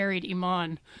just married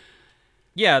Iman.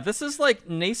 Yeah, this is like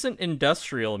nascent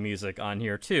industrial music on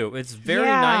here too. It's very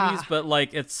Yeah. 90s, but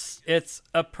like it's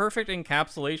a perfect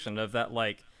encapsulation of that,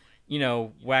 like, you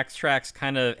know, Wax Trax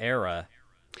kind of era.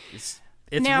 It's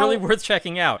Now- really worth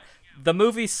checking out. The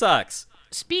movie sucks.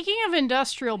 Speaking of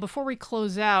industrial, before we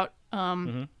close out,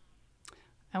 Mm-hmm.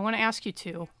 I want to ask you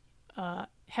two: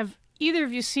 have either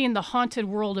of you seen The Haunted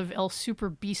World of El Super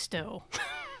Bisto?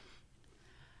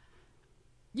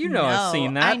 You know, I've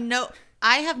seen that. I know.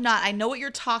 I have not. I know what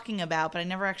you're talking about, but I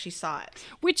never actually saw it.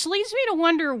 Which leads me to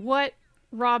wonder what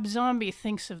Rob Zombie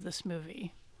thinks of this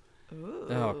movie.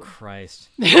 Oh Christ.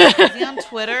 Is he on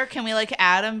Twitter? Can we like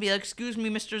add him? Be like, excuse me,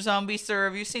 Mr. Zombie, sir.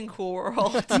 Have you seen Cool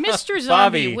World? Mr.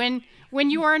 Zombie, Bobby. when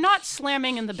you are not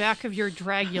slamming in the back of your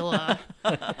Dragula,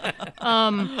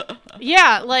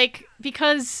 yeah, like,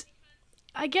 because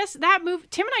I guess that movie,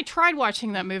 Tim and I tried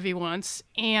watching that movie once,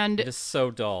 and It is so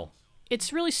dull.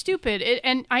 it's really stupid.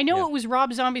 And I know Yeah. it was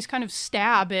Rob Zombie's kind of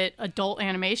stab at adult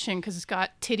animation because it's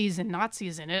got titties and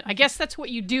Nazis in it. I guess that's what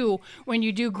you do when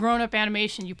you do grown-up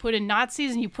animation. You put in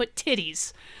Nazis and you put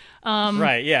titties.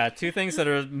 Right, yeah. Two things that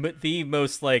are the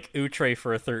most, like, outre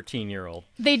for a 13-year-old.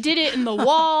 They did it in The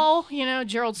Wall, you know,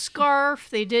 Gerald Scarfe.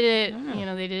 They did it, you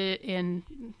know, they did it in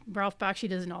Ralph Bakshi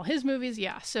does it in all his movies.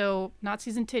 Yeah, so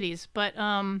Nazis and titties. But,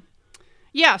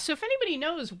 yeah, so if anybody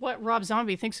knows what Rob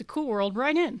Zombie thinks of Cool World,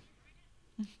 write in.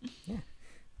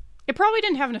 It probably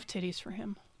didn't have enough titties for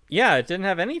him. Yeah, it didn't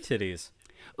have any titties.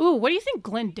 Ooh, what do you think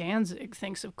Glenn Danzig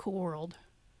thinks of Cool World?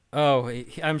 Oh,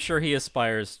 I'm sure he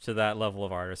aspires to that level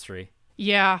of artistry.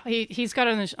 Yeah, he's got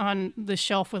it on the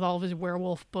shelf with all of his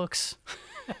werewolf books.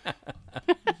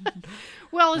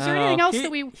 Well, is there anything else that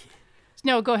we...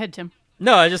 No, go ahead, Tim.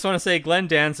 No, I just want to say Glenn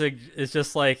Danzig is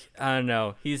just like, I don't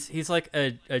know, he's like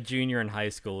a junior in high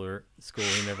school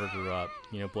he never grew up.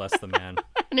 You know, bless the man.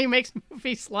 And he makes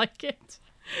movies like it.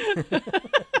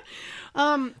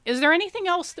 Is there anything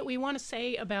else that we want to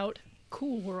say about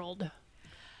Cool World?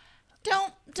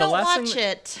 Don't last watch thing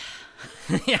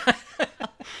it.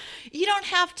 You don't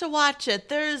have to watch it.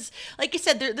 There's, like you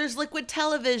said, there's Liquid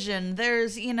Television.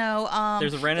 There's, you know,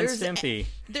 There's Ren and Stimpy.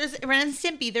 There's Ren and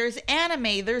Stimpy. There's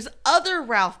anime. There's other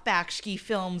Ralph Bakshi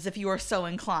films if you are so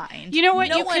inclined. You know what?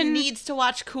 No You one can- needs to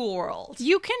watch Cool World.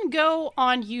 You can go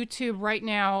on YouTube right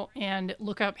now and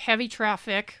look up Heavy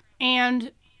Traffic,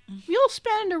 and you'll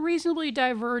spend a reasonably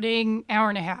diverting hour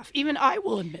and a half. Even I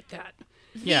will admit that.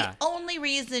 Yeah. The only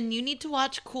reason you need to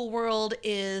watch Cool World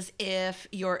is if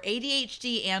your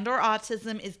ADHD and or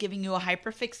autism is giving you a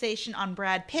hyperfixation on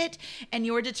Brad Pitt and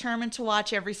you're determined to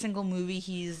watch every single movie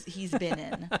he's been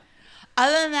in.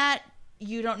 Other than that,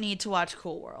 you don't need to watch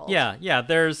Cool World. Yeah.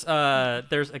 There's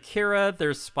Akira,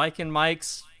 there's Spike and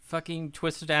Mike's fucking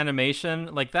twisted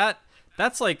animation. Like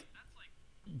that's like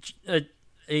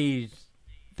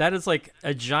that is like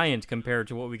a giant compared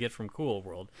to what we get from Cool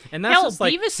World. And that's Hell, just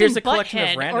like, Beavis here's and a collection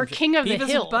Butthead of random or King of the Beavis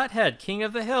Hill. and Butthead, King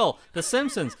of the Hill, The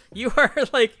Simpsons. You are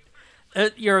like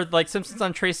you're like Simpsons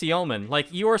on Tracy Ullman.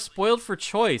 Like, you are spoiled for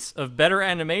choice of better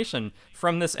animation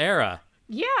from this era.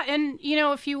 Yeah, and you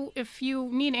know, if you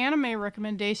need anime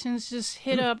recommendations, just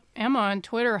hit up Emma on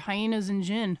Twitter, Hyenas and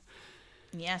Gin.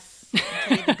 Yes. I'll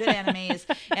tell you the good animes.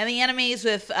 And the animes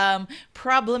with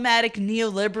problematic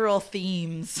neoliberal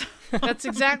themes. That's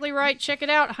exactly right. Check it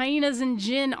out, Hyenas and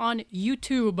Gin on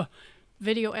YouTube.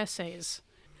 Video essays.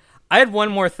 I had one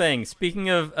more thing. Speaking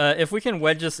of, if we can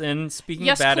wedge us in, speaking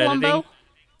Yes, of bad Columbo? editing.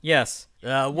 Yes.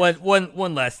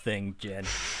 One last thing,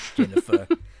 Jennifer.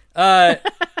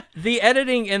 The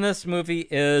editing in this movie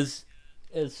is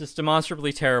just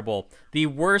demonstrably terrible. The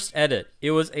worst edit.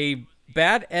 It was a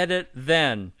bad edit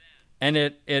then, and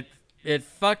it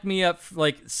fucked me up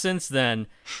like since then,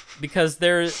 because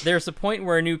there's a point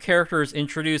where a new character is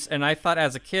introduced, and I thought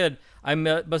as a kid I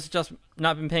must have just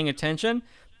not been paying attention.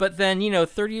 But then,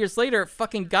 30 years later, it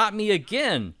fucking got me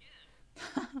again.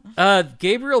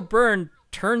 Gabriel Byrne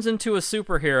turns into a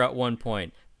superhero at one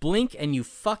point. Blink and you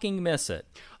fucking miss it.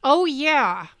 Oh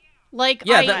yeah, like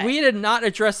Yeah, we did not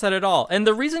address that at all. And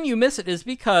the reason you miss it is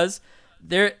because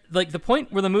the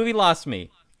point where the movie lost me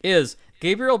is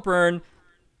Gabriel Byrne.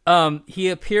 He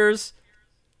appears,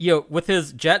 with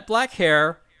his jet black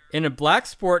hair in a black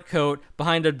sport coat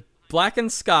behind a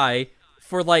blackened sky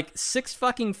for like 6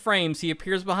 fucking frames. He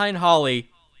appears behind Holly.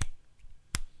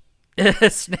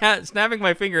 Snapping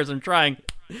my fingers. I'm trying.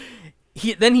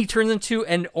 Then he turns into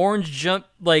an orange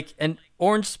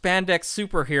orange spandex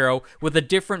superhero with a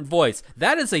different voice.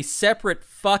 That is a separate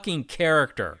fucking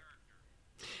character.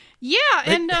 Yeah,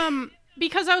 and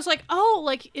because I was like, oh,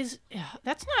 like,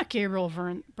 that's not Gabriel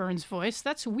Byrne's voice.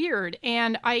 That's weird.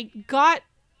 And I got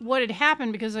what had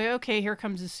happened because, okay, here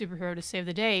comes the superhero to save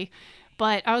the day.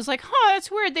 But I was like,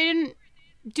 that's weird. They didn't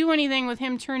do anything with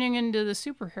him turning into the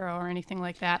superhero or anything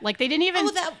like that. Like, they didn't even...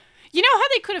 You know how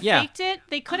they could have faked it?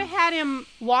 They could have had him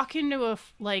walk into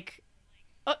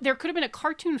there could have been a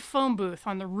cartoon phone booth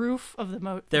on the roof of the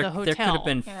hotel. There could have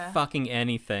been fucking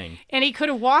anything. And he could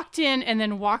have walked in and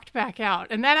then walked back out.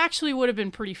 And that actually would have been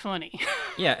pretty funny.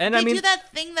 Yeah, and they do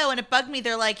that thing, though, and it bugged me.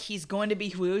 They're like, he's going to be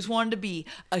who he always wanted to be,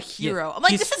 a hero. Yeah, I'm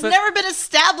like, this has never been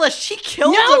established. He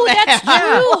killed a man. That's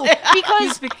true.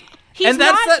 Because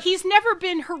he's never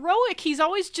been heroic. He's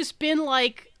always just been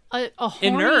like a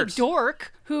horny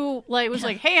dork who was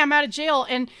like, hey, I'm out of jail.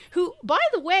 And who, by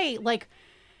the way, like,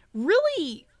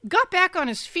 really got back on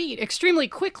his feet extremely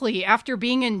quickly after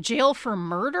being in jail for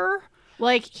murder.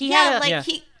 Like, he had a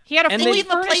fully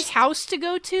furnished house to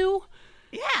go to.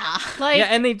 Yeah.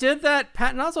 And they did that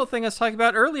Patton Oswalt thing I was talking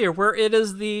about earlier, where it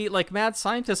is the, like, mad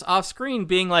scientist off screen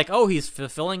being like, oh, he's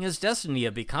fulfilling his destiny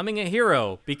of becoming a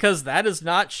hero, because that is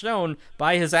not shown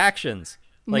by his actions.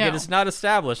 Like, it is not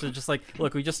established. It's just like,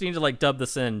 look, we just need to, like, dub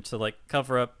this in to, like,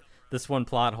 cover up this one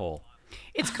plot hole.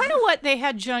 It's kind of what they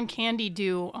had John Candy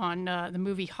do on the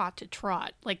movie Hot to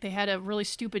Trot. Like, they had a really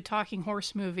stupid talking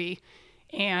horse movie,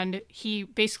 and he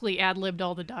basically ad-libbed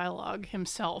all the dialogue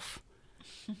himself.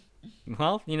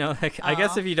 Well, you know, I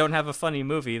guess if you don't have a funny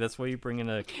movie, that's why you bring in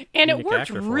a and it worked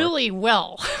really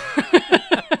well.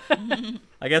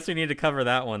 I guess we need to cover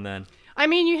that one then. I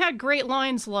mean, you had great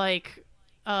lines like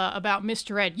about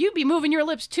Mr. Ed. You'd be moving your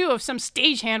lips, too, if some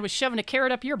stagehand was shoving a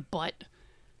carrot up your butt.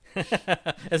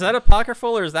 Is that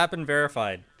apocryphal, or has that been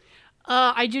verified?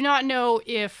 I do not know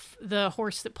if the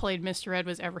horse that played Mr. Ed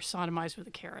was ever sodomized with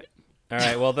a carrot. All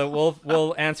right, well,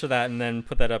 we'll answer that and then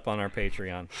put that up on our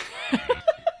Patreon.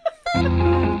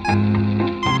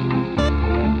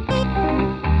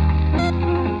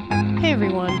 Hey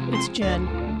everyone, it's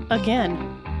Jen again.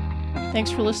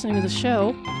 Thanks for listening to the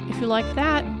show. If you like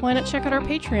that, why not check out our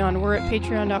Patreon? We're at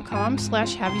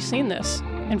patreon.com/haveyouseenthis.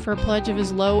 And for a pledge of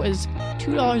as low as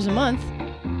 $2 a month,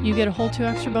 you get a whole 2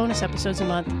 extra bonus episodes a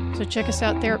month. So check us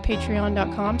out there at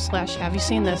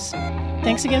patreon.com/haveyouseenthis.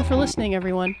 Thanks again for listening,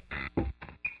 everyone.